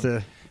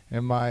McAllister.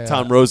 And my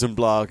Tom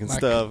Rosenblock and my-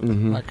 stuff.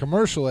 Mhm. my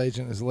commercial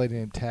agent is a lady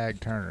named Tag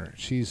Turner.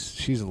 She's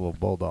a little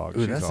bulldog. Ooh,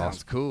 She's that awesome.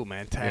 sounds cool,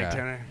 man. Tag Yeah.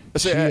 Turner.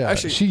 So, She,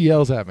 actually, she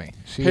yells at me.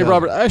 She hey yells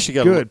Robert, at I me. actually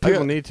got Good. I People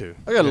got, need to.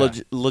 I got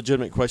Yeah. a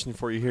legitimate question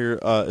for you here.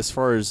 As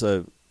far as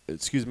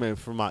excuse me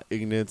for my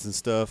ignorance and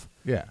stuff.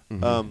 Yeah.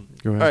 Mhm. Um,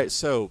 Go all ahead. right,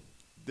 so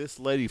this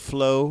lady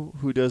Flo,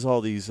 who does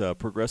all these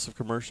progressive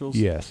commercials.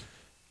 Yes.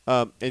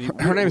 And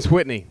Her name's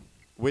Whitney.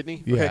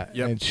 Whitney. Yeah. Okay.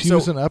 Yep. And she So,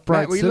 was an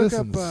Upright Matt, will you look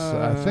Citizens. up,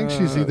 I think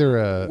she's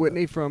either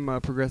Whitney from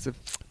Progressive.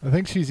 I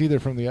think she's either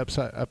from the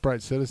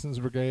Upright Citizens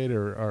Brigade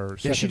or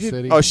Yeah, she Second did-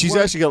 City. Oh, she's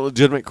What? actually got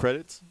legitimate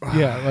credits.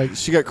 yeah, like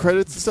She got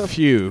credits and stuff.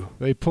 Few.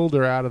 they pulled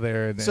her out of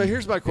there. And, So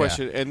here's my yeah.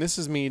 question, and this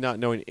is me not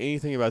knowing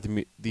anything about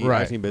the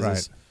Right, acting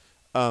business.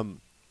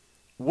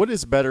 What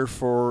is better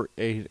for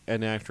an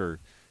actor,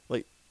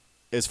 like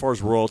as far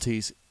as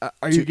royalties?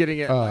 Are you To- getting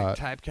it uh, like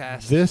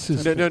typecast? This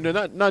is No,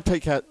 not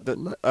take cat.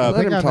 Let I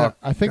think him I know, talk.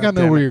 I think God I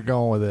know damn where it. you're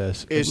going with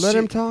this. Is Let she-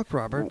 him talk,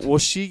 Robert. Will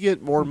she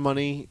get more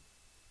money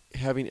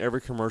having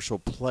every commercial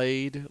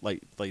played?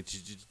 Like does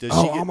she get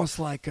Almost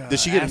like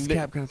does she get a ASCAP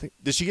nick- kind of thing.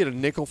 does she get a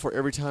nickel for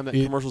every time that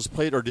It- commercial's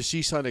played, or does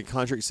she sign a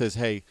contract that says,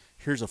 "Hey,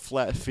 here's a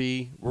flat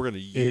fee. We're going to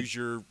use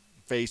your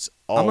face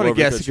all I'm over." going to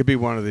guess the it could be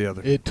one or the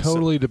other. It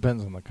totally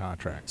depends on the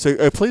contract.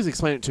 So please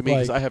explain it to me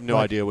because Like- I have no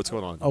like- idea what's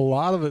going on. A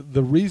lot of it.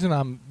 The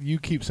reason you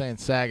keep saying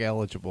SAG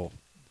eligible.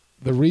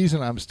 The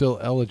reason I'm still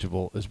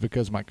eligible is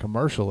because my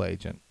commercial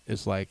agent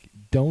is like,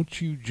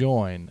 "Don't you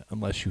join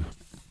unless you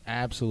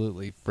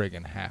absolutely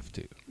friggin' have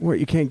to." What,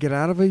 you can't get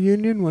out of a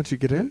union once you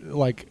get in?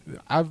 Like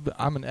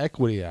I'm an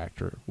equity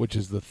actor, which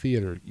is the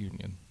theater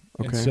union.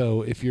 And Okay.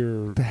 so if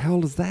you're, What the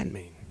hell does that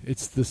mean?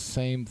 it's the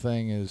same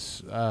thing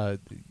as.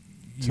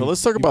 So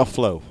let's talk about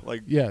flow.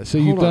 Like, Yeah. So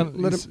Hold you've on,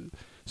 done. let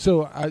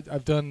So I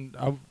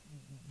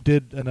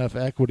did enough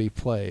equity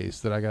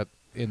plays that I got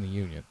in the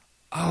union.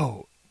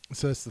 Oh,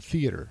 So that's the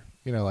theater,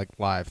 like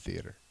live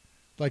theater,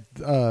 like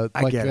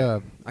I get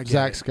it. I get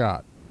Zach it.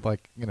 Scott,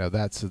 like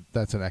that's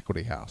an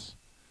equity house.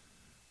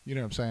 You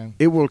know what I'm saying?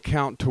 it will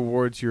count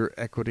towards your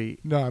equity.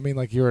 No, I mean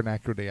like you're an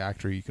equity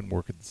actor, you can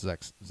work at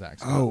Zach Scott.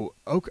 Oh,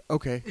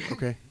 okay.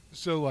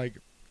 So like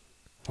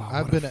Wow,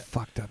 I've what been a at-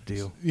 fucked up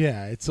deal.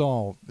 yeah, it's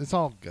all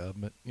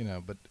government,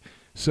 but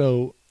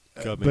so.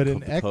 Government But an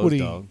closed, equity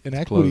dog.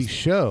 equity closed.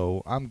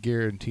 show, I'm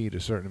guaranteed a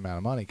certain amount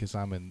of money because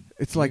I'm in.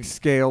 It's like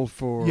scale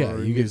for Yeah,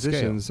 you get scale.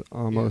 musicians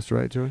almost,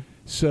 right, Joey?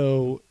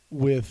 So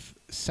with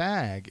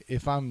SAG,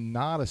 if I'm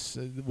not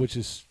which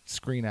is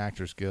Screen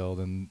Actors Guild,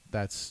 and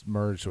that's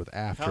merged with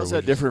AFTRA. How's which that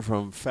is different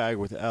from Fag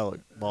with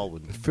Alec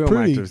Baldwin? Film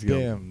Pretty Actors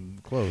Guild. damn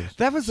close.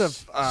 That was a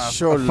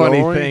Sure,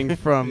 funny Lord. thing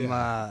from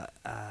Yeah.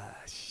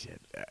 shit.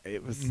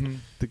 It was Mhm.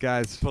 the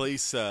guys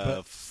Police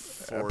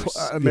force.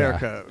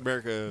 America.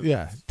 America.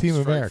 Yeah, Team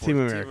Strike America. Force. Team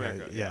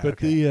America. Yeah. But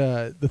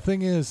okay. the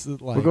thing is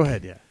that like well, go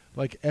ahead. Yeah.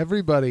 like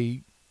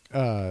everybody,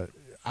 I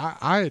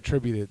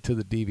attribute it to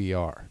the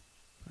DVR.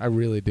 I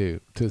really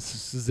do, to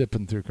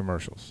zipping through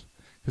commercials.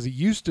 Because it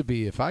used to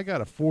be if I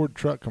got a Ford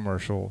truck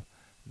commercial,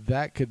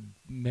 that could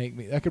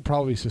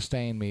probably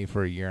sustain me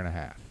for a year and a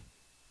half,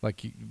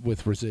 like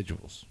with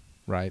residuals,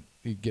 right?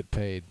 You'd get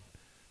paid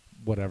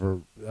whatever,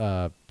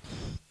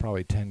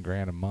 probably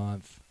 $10,000 a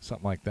month,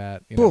 something like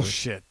that. You know,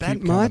 Bullshit. keep That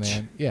coming much?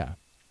 in. Yeah.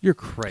 You're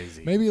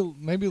crazy. Maybe a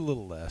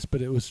little less,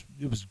 but it was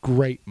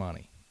great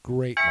money,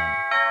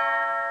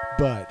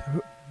 But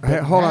Hey,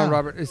 hold on, now-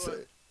 Robert.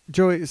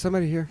 Joey, is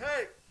somebody here?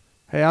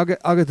 Hey, I'll get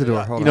the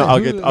door. Hold You know, on. I'll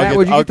Who- get. Matt, I'll get,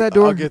 would you I'll, get that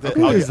door? I'll get that.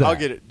 Who I'll is get, I'll that?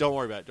 get it. Don't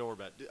worry about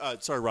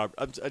it. Sorry, Rob.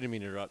 I didn't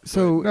mean to interrupt.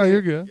 So No,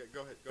 you're good. Yeah,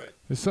 go ahead.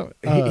 So,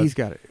 he's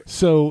got it.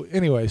 so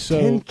anyway,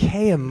 so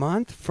 10K a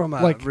month from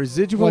a like-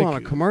 residual like- on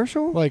a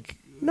commercial? like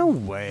no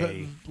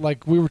way.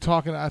 like we were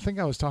talking. I think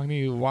I was talking to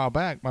you a while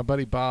back. My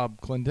buddy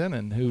Bob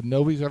Clendenin, who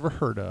nobody's ever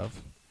heard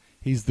of.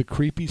 He's the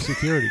creepy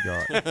security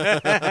guard.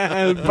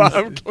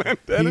 Bob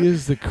Clinton. He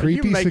is the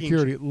creepy making-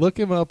 security. Look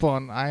him up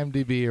on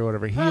IMDb or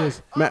whatever. He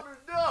is.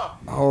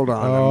 Hold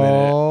on a Oh,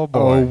 minute. boy.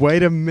 Oh,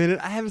 wait a minute.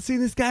 I haven't seen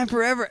this guy in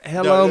forever.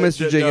 Hello,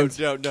 Mr. Jenkins.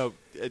 No.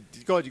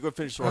 Go ahead. You go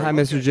finish the story. Hi,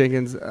 Mr.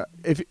 Jenkins.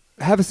 If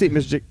have a seat,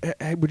 Mr. Jenkins.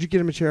 Hey, would you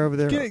get him a chair over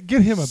there?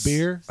 Get him a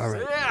beer. All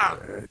right. Yeah.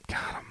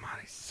 God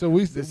Almighty. So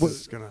we. This what-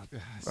 is gonna.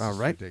 This all is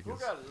right.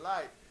 ridiculous. got a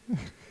light?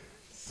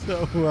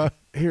 So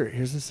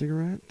Here's a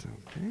cigarette.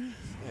 Okay.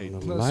 Hey,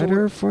 And a so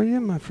lighter for you,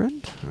 my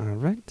friend. All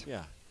right.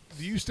 yeah.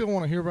 do you still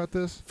want to hear about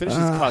this? Finish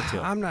this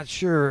cocktail. I'm not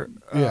sure.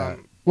 Yeah.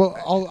 Well,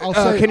 I'll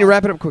say. Can you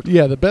wrap it up quickly?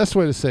 Yeah, the best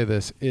way to say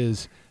this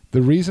is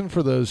the reason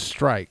for those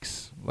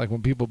strikes, like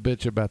when people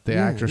bitch about the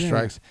Yeah, actor yeah.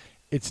 strikes,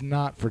 it's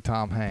not for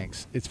Tom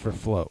Hanks, it's for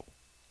Flo.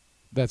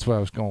 That's why I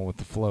was going with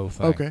the Flo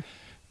thing. Okay.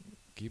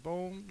 keep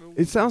on. Going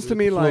It sounds to with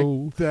me the like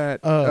flow.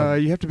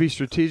 that you have to be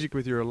strategic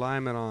with your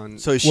alignment on.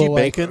 So is she Well,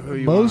 like, banking? who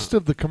you most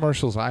want. of the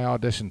commercials I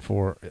auditioned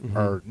for Mhm.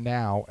 are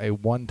now a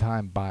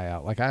one-time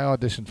buyout. Like I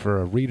auditioned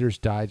for a Reader's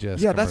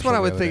Digest. Yeah, that's what I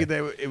commercial would the think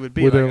other day. it would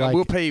be. Where Like, they're like-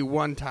 we'll pay you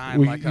one time,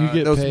 Well, like you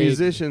get those paid-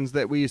 musicians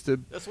that we used to.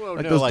 That's what I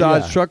Like know. those Like,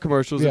 Dodge yeah. truck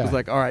commercials, it Yeah. was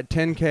like, all right,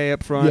 $10K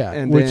up front, Yeah,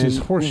 and which then is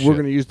horseshit. we're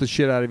going to use the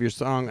shit out of your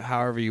song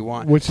however you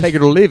want. Which is Take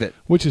it or leave it.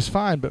 Which is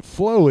fine, but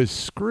Flo is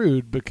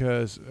screwed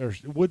because, or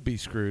would be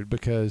screwed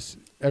because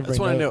That's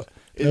what everybody I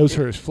know. knows It-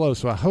 her as Flo.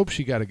 So I hope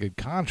she got a good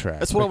contract.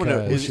 That's what I want to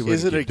know. because- She Is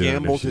wouldn't it a keep doing it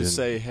if gamble she to didn't.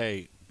 say,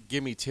 "Hey,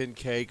 give me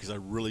 10K because I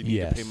really need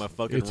yes, to pay my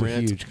fucking it's rent,"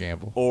 a huge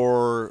gamble.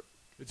 or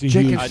It's a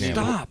Jenkins, huge I need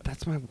gamble. to- stop.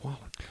 That's my wallet.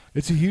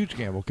 It's a huge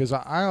gamble because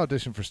I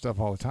audition for stuff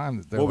all the time.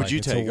 That they're What would like, you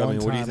it's take? A I mean, what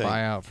do you one-time think?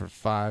 buyout for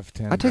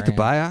 5-10. I take the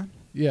grand. buyout.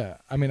 Yeah,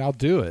 I mean, I'll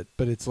do it,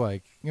 but it's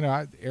like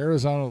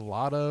Arizona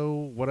Lotto,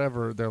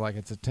 whatever. They're like,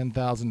 it's a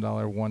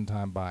 $10,000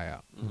 one-time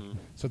buyout. Mhm.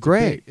 So it's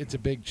Great. it's a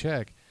big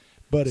check.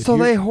 But if So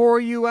you're- they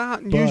whore you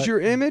out and use but- your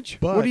image.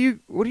 but- What do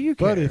you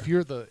care? But if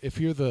you're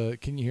the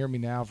can you hear me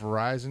now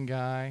Verizon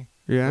guy,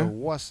 yeah, or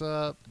what's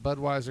up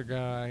Budweiser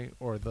guy,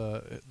 or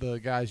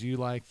the guys you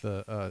like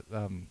the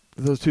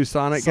those two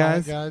Sonic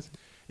Sonic guys.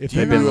 if Do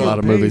you They've you're been not in a lot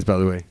getting of paid- movies, by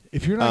the way.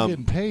 if you're not Um,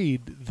 getting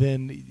paid,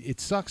 then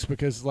it sucks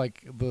because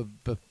like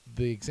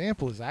the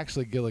example is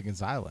actually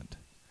Gilligan's Island.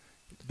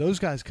 Those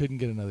guys couldn't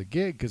get another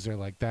gig because they're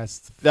like that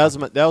was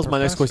that was my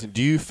next Professor. question.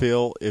 Do you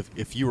feel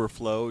if you were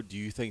Flo, do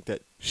you think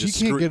that She just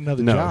can't screw- get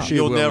another No, job. she-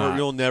 you'll will never not.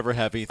 you'll never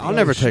have anything? I'll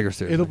never She- take her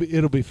seriously.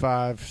 It'll be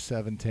 5,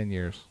 7, 10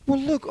 years. Well,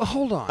 look,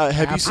 hold on.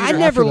 Have you seen I her?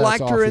 never after that's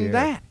liked her off in the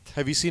air. that.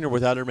 Have you seen her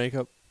without her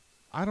makeup?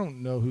 I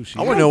don't know who she.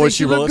 I is. wanna don't know think what she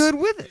she looked looks- good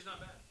with it.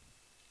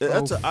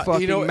 That's Oh, a,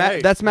 fucking you know, Matt,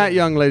 hey, that's Matt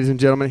Young, ladies and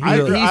gentlemen. He, I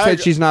agree- he I said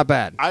agree- she's not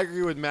bad. I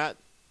agree with Matt.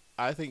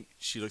 I think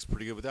she looks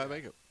pretty good without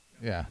makeup.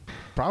 Yeah,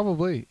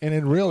 probably. And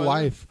in real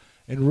life,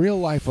 a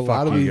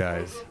lot of you these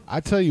guys. I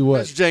tell you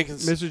what, Mr.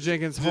 Jenkins, Mr.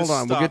 Jenkins, Just hold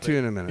on. We'll stop get to it. you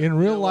in a minute. in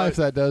real know life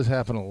what? that does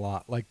happen a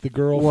lot. Like the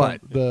girl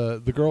What? from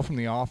the girl from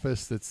The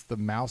Office that's the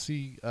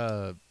mousy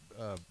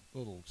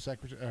little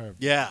secretary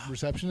yeah,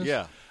 receptionist.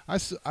 yeah.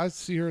 I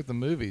see her at the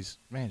movies.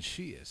 Man,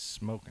 she is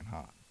smoking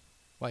hot.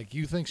 Like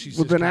you think she's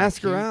Well, just then kinda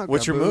ask her cute. out.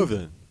 What's your Gabu. move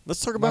then? Let's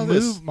talk My about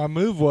this. move, my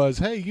move was,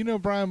 hey, you know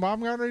Brian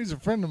Baumgartner? He's a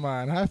friend of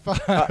mine. High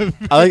five.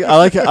 I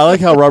like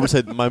how Robert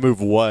said my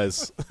move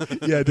was.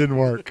 Yeah, it didn't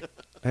work.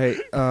 Hey,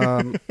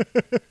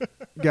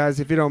 guys,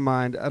 if you don't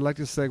mind, I'd like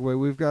to segue.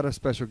 We've got a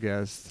special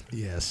guest.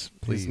 Yes,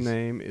 please. His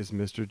name is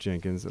Mr.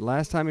 Jenkins. The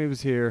last time he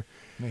was here,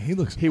 Man, he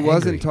looks. he angry.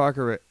 wasn't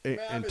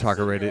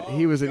talker-rated.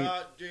 He was in.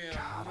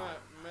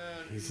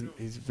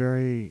 He's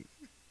very.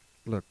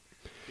 Look,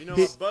 You know,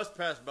 He- my bus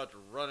pass about to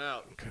run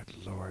out.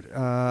 good lord.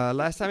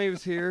 Last time he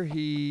was here,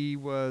 he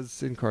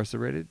was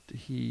incarcerated.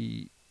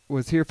 He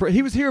was here for.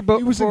 He was here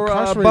He was for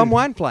incarcerated. bum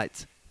wine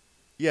flights.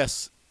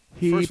 Yes,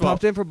 He First of all-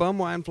 popped in for bum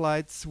wine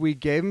flights. We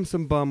gave him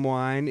some bum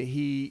wine.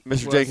 He Mr.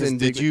 was Jenkins, did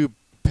indignant. you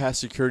pass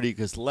security?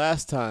 Because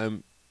last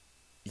time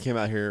you came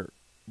out here,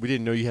 we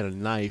didn't know you had a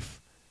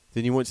knife.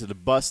 Then you went to the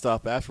bus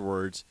stop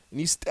afterwards and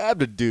you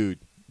stabbed a dude.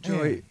 Joey,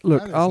 Man,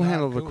 look, that is I'll not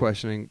handle the cool.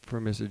 questioning for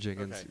Mr.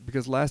 Jenkins Okay.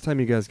 because last time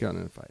you guys got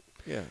in a fight.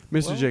 Yeah,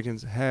 Mr. Well,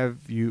 Jenkins,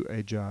 have you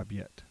a job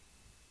yet?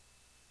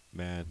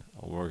 Man,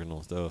 I'm working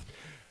on stuff.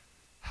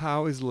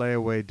 How is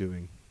Layaway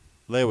doing?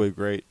 Layaway,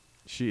 great.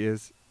 She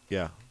is.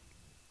 Yeah.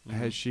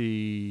 Has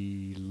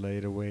she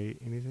laid away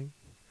anything?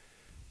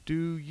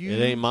 Do you? It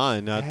ain't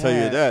mine. I'll tell you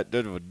have- that.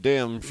 That's a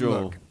damn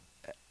sure. Look,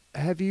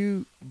 have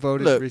you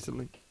voted Look.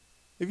 recently?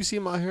 Have you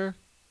seen my hair?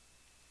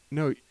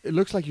 No, it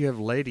looks like you have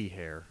lady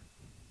hair.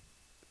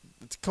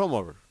 It's a comb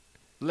over.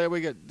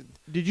 Layaway got.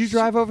 Did you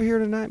drive over here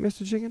tonight,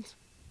 Mr. Jenkins?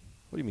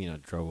 What do you mean I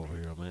drove over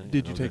here, man?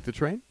 Did you take the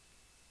train?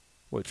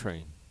 What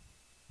train?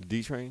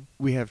 D train?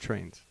 We have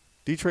trains.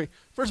 D train?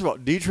 First of all,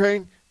 D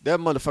train, that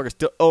motherfucker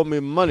still owe me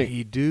money.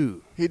 He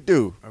do. He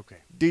do. Okay.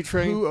 D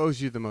train, Who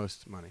owes you the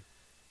most money?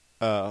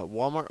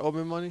 Walmart owe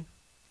me money.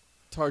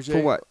 Target.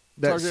 For what?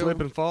 That Target slip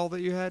owed- and fall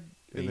that you had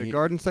in the Ye-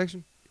 garden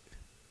section?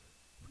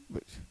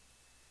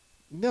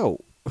 No.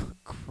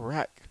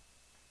 Crack.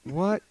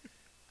 What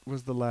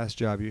was the last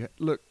job you had?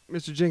 Look,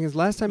 Mr. Jenkins,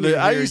 last time Look, you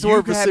were I here, used to you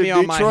work for had Sid me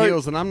on my Detroit.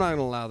 heels, and I'm not going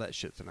to allow that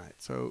shit tonight.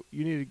 So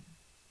you need to.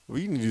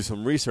 We need to do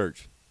some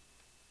research.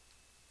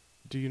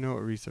 Do you know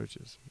what research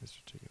is, Mr.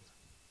 Jenkins?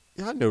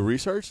 Yeah, I know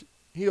research.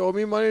 He owed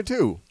me money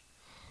too.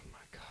 Oh my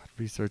God,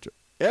 research.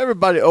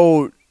 Everybody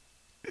owed.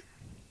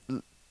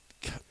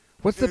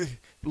 What's the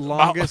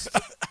longest?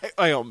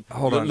 I am.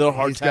 Hold on, Little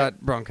heart he's attack.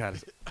 got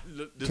bronchitis.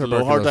 There's a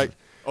little heart attack.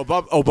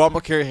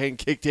 Obamacare hadn't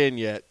kicked in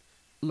yet.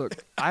 Look,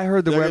 I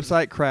heard the They're gonna-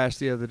 website crashed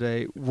the other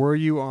day. Were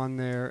you on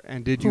there,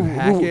 and did you Who-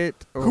 hack who-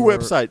 it? Who or-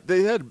 website?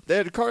 They had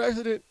a car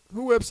accident.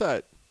 Who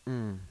website?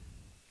 Mm.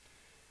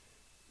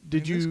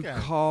 Did Man, this you guy-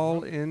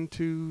 call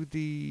into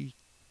the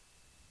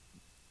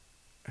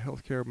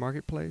healthcare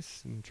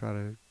marketplace and try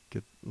to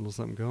get a little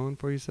something going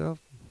for yourself?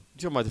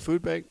 You talking about the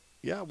food bank?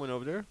 Yeah, I went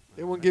over there.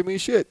 They wouldn't give me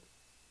shit.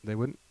 They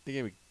wouldn't. They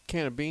gave me a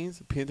can of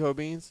beans, pinto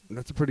beans.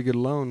 That's a pretty good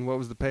loan. What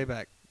was the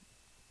payback?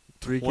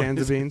 3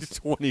 cans of beans.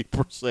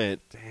 20%.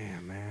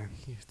 Damn, man.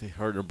 They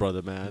hurting a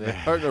brother, man. They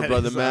hurting a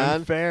brother, It's man.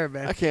 unfair,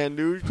 man. I can't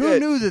do Who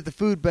shit. knew that the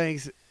food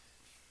bank's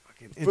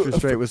fucking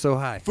interest rate was so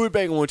high? Food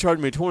bank will charge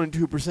me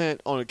 22%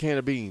 on a can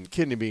of beans,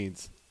 kidney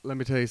beans. Let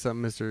me tell you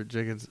something, Mr.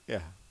 Jenkins.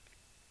 Yeah.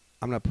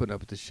 I'm not putting up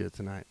with this shit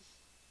tonight.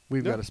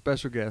 We've No. got a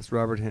special guest,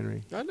 Robert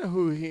Henry. I know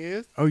who he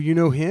is. Oh, you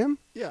know him?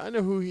 Yeah, I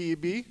know who he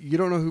be. You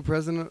don't know who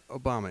President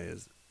Obama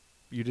is.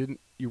 You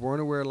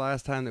weren't aware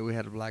last time that we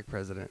had a black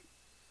president.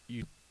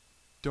 You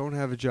don't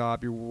have a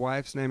job. Your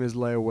wife's name is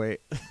Layaway,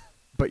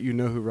 but you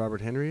know who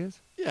Robert Henry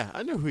is? Yeah,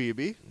 I know who he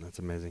be. That's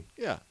amazing.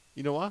 Yeah.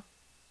 You know why?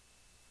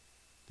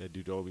 That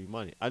dude owed me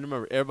money. I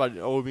remember everybody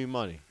owed me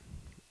money.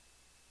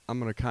 I'm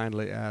going to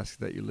kindly ask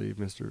that you leave,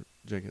 Mr.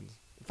 Jenkins.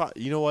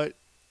 You know what?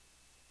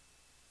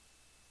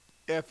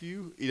 F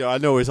you. You know, I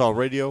know it's on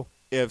radio.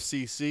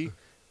 FCC.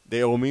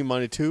 They owe me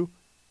money too.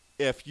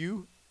 F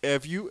you.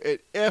 F you. And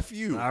F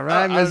you. All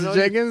right, I Mr. know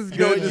Jenkins. You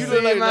know, Good to you see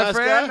look like you, a my nice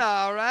friend.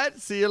 guy. All right.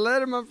 See you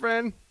later, my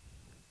friend.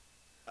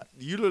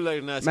 You look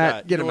like a nice Matt,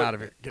 guy. get You know him what? out of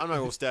here. I'm not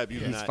going to stab you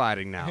He's tonight.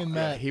 fighting now. Hey,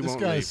 Matt, he this won't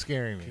guy's leave.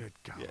 scaring me. Good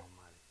God Yeah. almighty.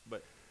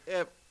 But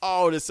F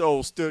all this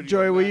old studio.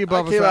 Joey, will man. you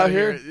bump I us came out out of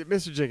here? here.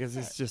 Mr. Jenkins,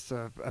 it's just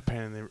a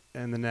pain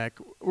in the neck.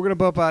 We're going to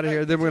bump out of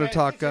here. Then we're going to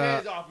talk. Get your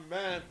hands off me,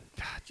 man.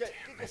 Get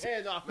your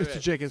hands off me. Mr.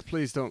 Jenkins,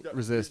 please don't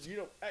resist. You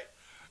know, hey,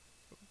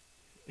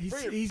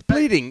 He's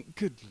bleeding.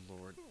 Good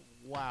Lord.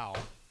 Wow.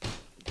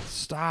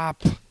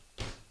 Stop.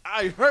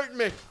 I hurt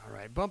me. All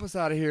right, bump us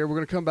out of here. We're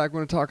going to come back. We're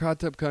going to talk hot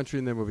tub country,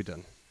 and then we'll be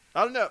done.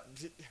 I don't know.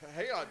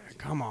 Hang on.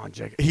 Come on,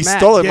 Jenkins. He Matt,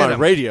 stole get my him.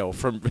 radio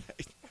from.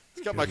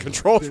 He's got my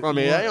controls from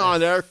me. Hang on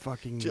there.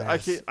 Fucking I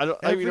mess. can't. I don't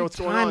even know what's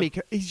going on.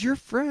 He's your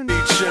friend. In the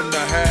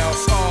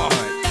house.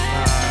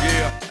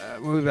 Yeah.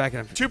 We'll be back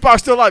in a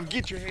Tupac's still alive.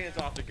 Get your hands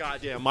off the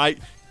goddamn mic.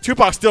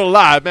 Tupac's still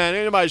alive, man.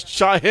 Anybody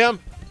shot him?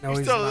 No, he's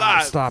he's still not.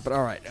 alive. Stop it.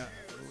 All right.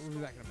 We'll be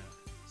back in a minute.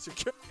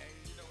 Secure.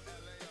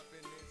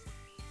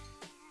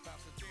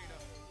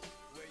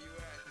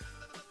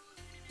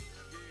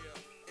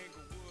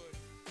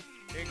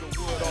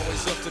 Inglewood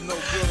always up to no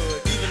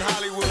good. Even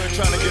Hollywood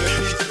trying to get a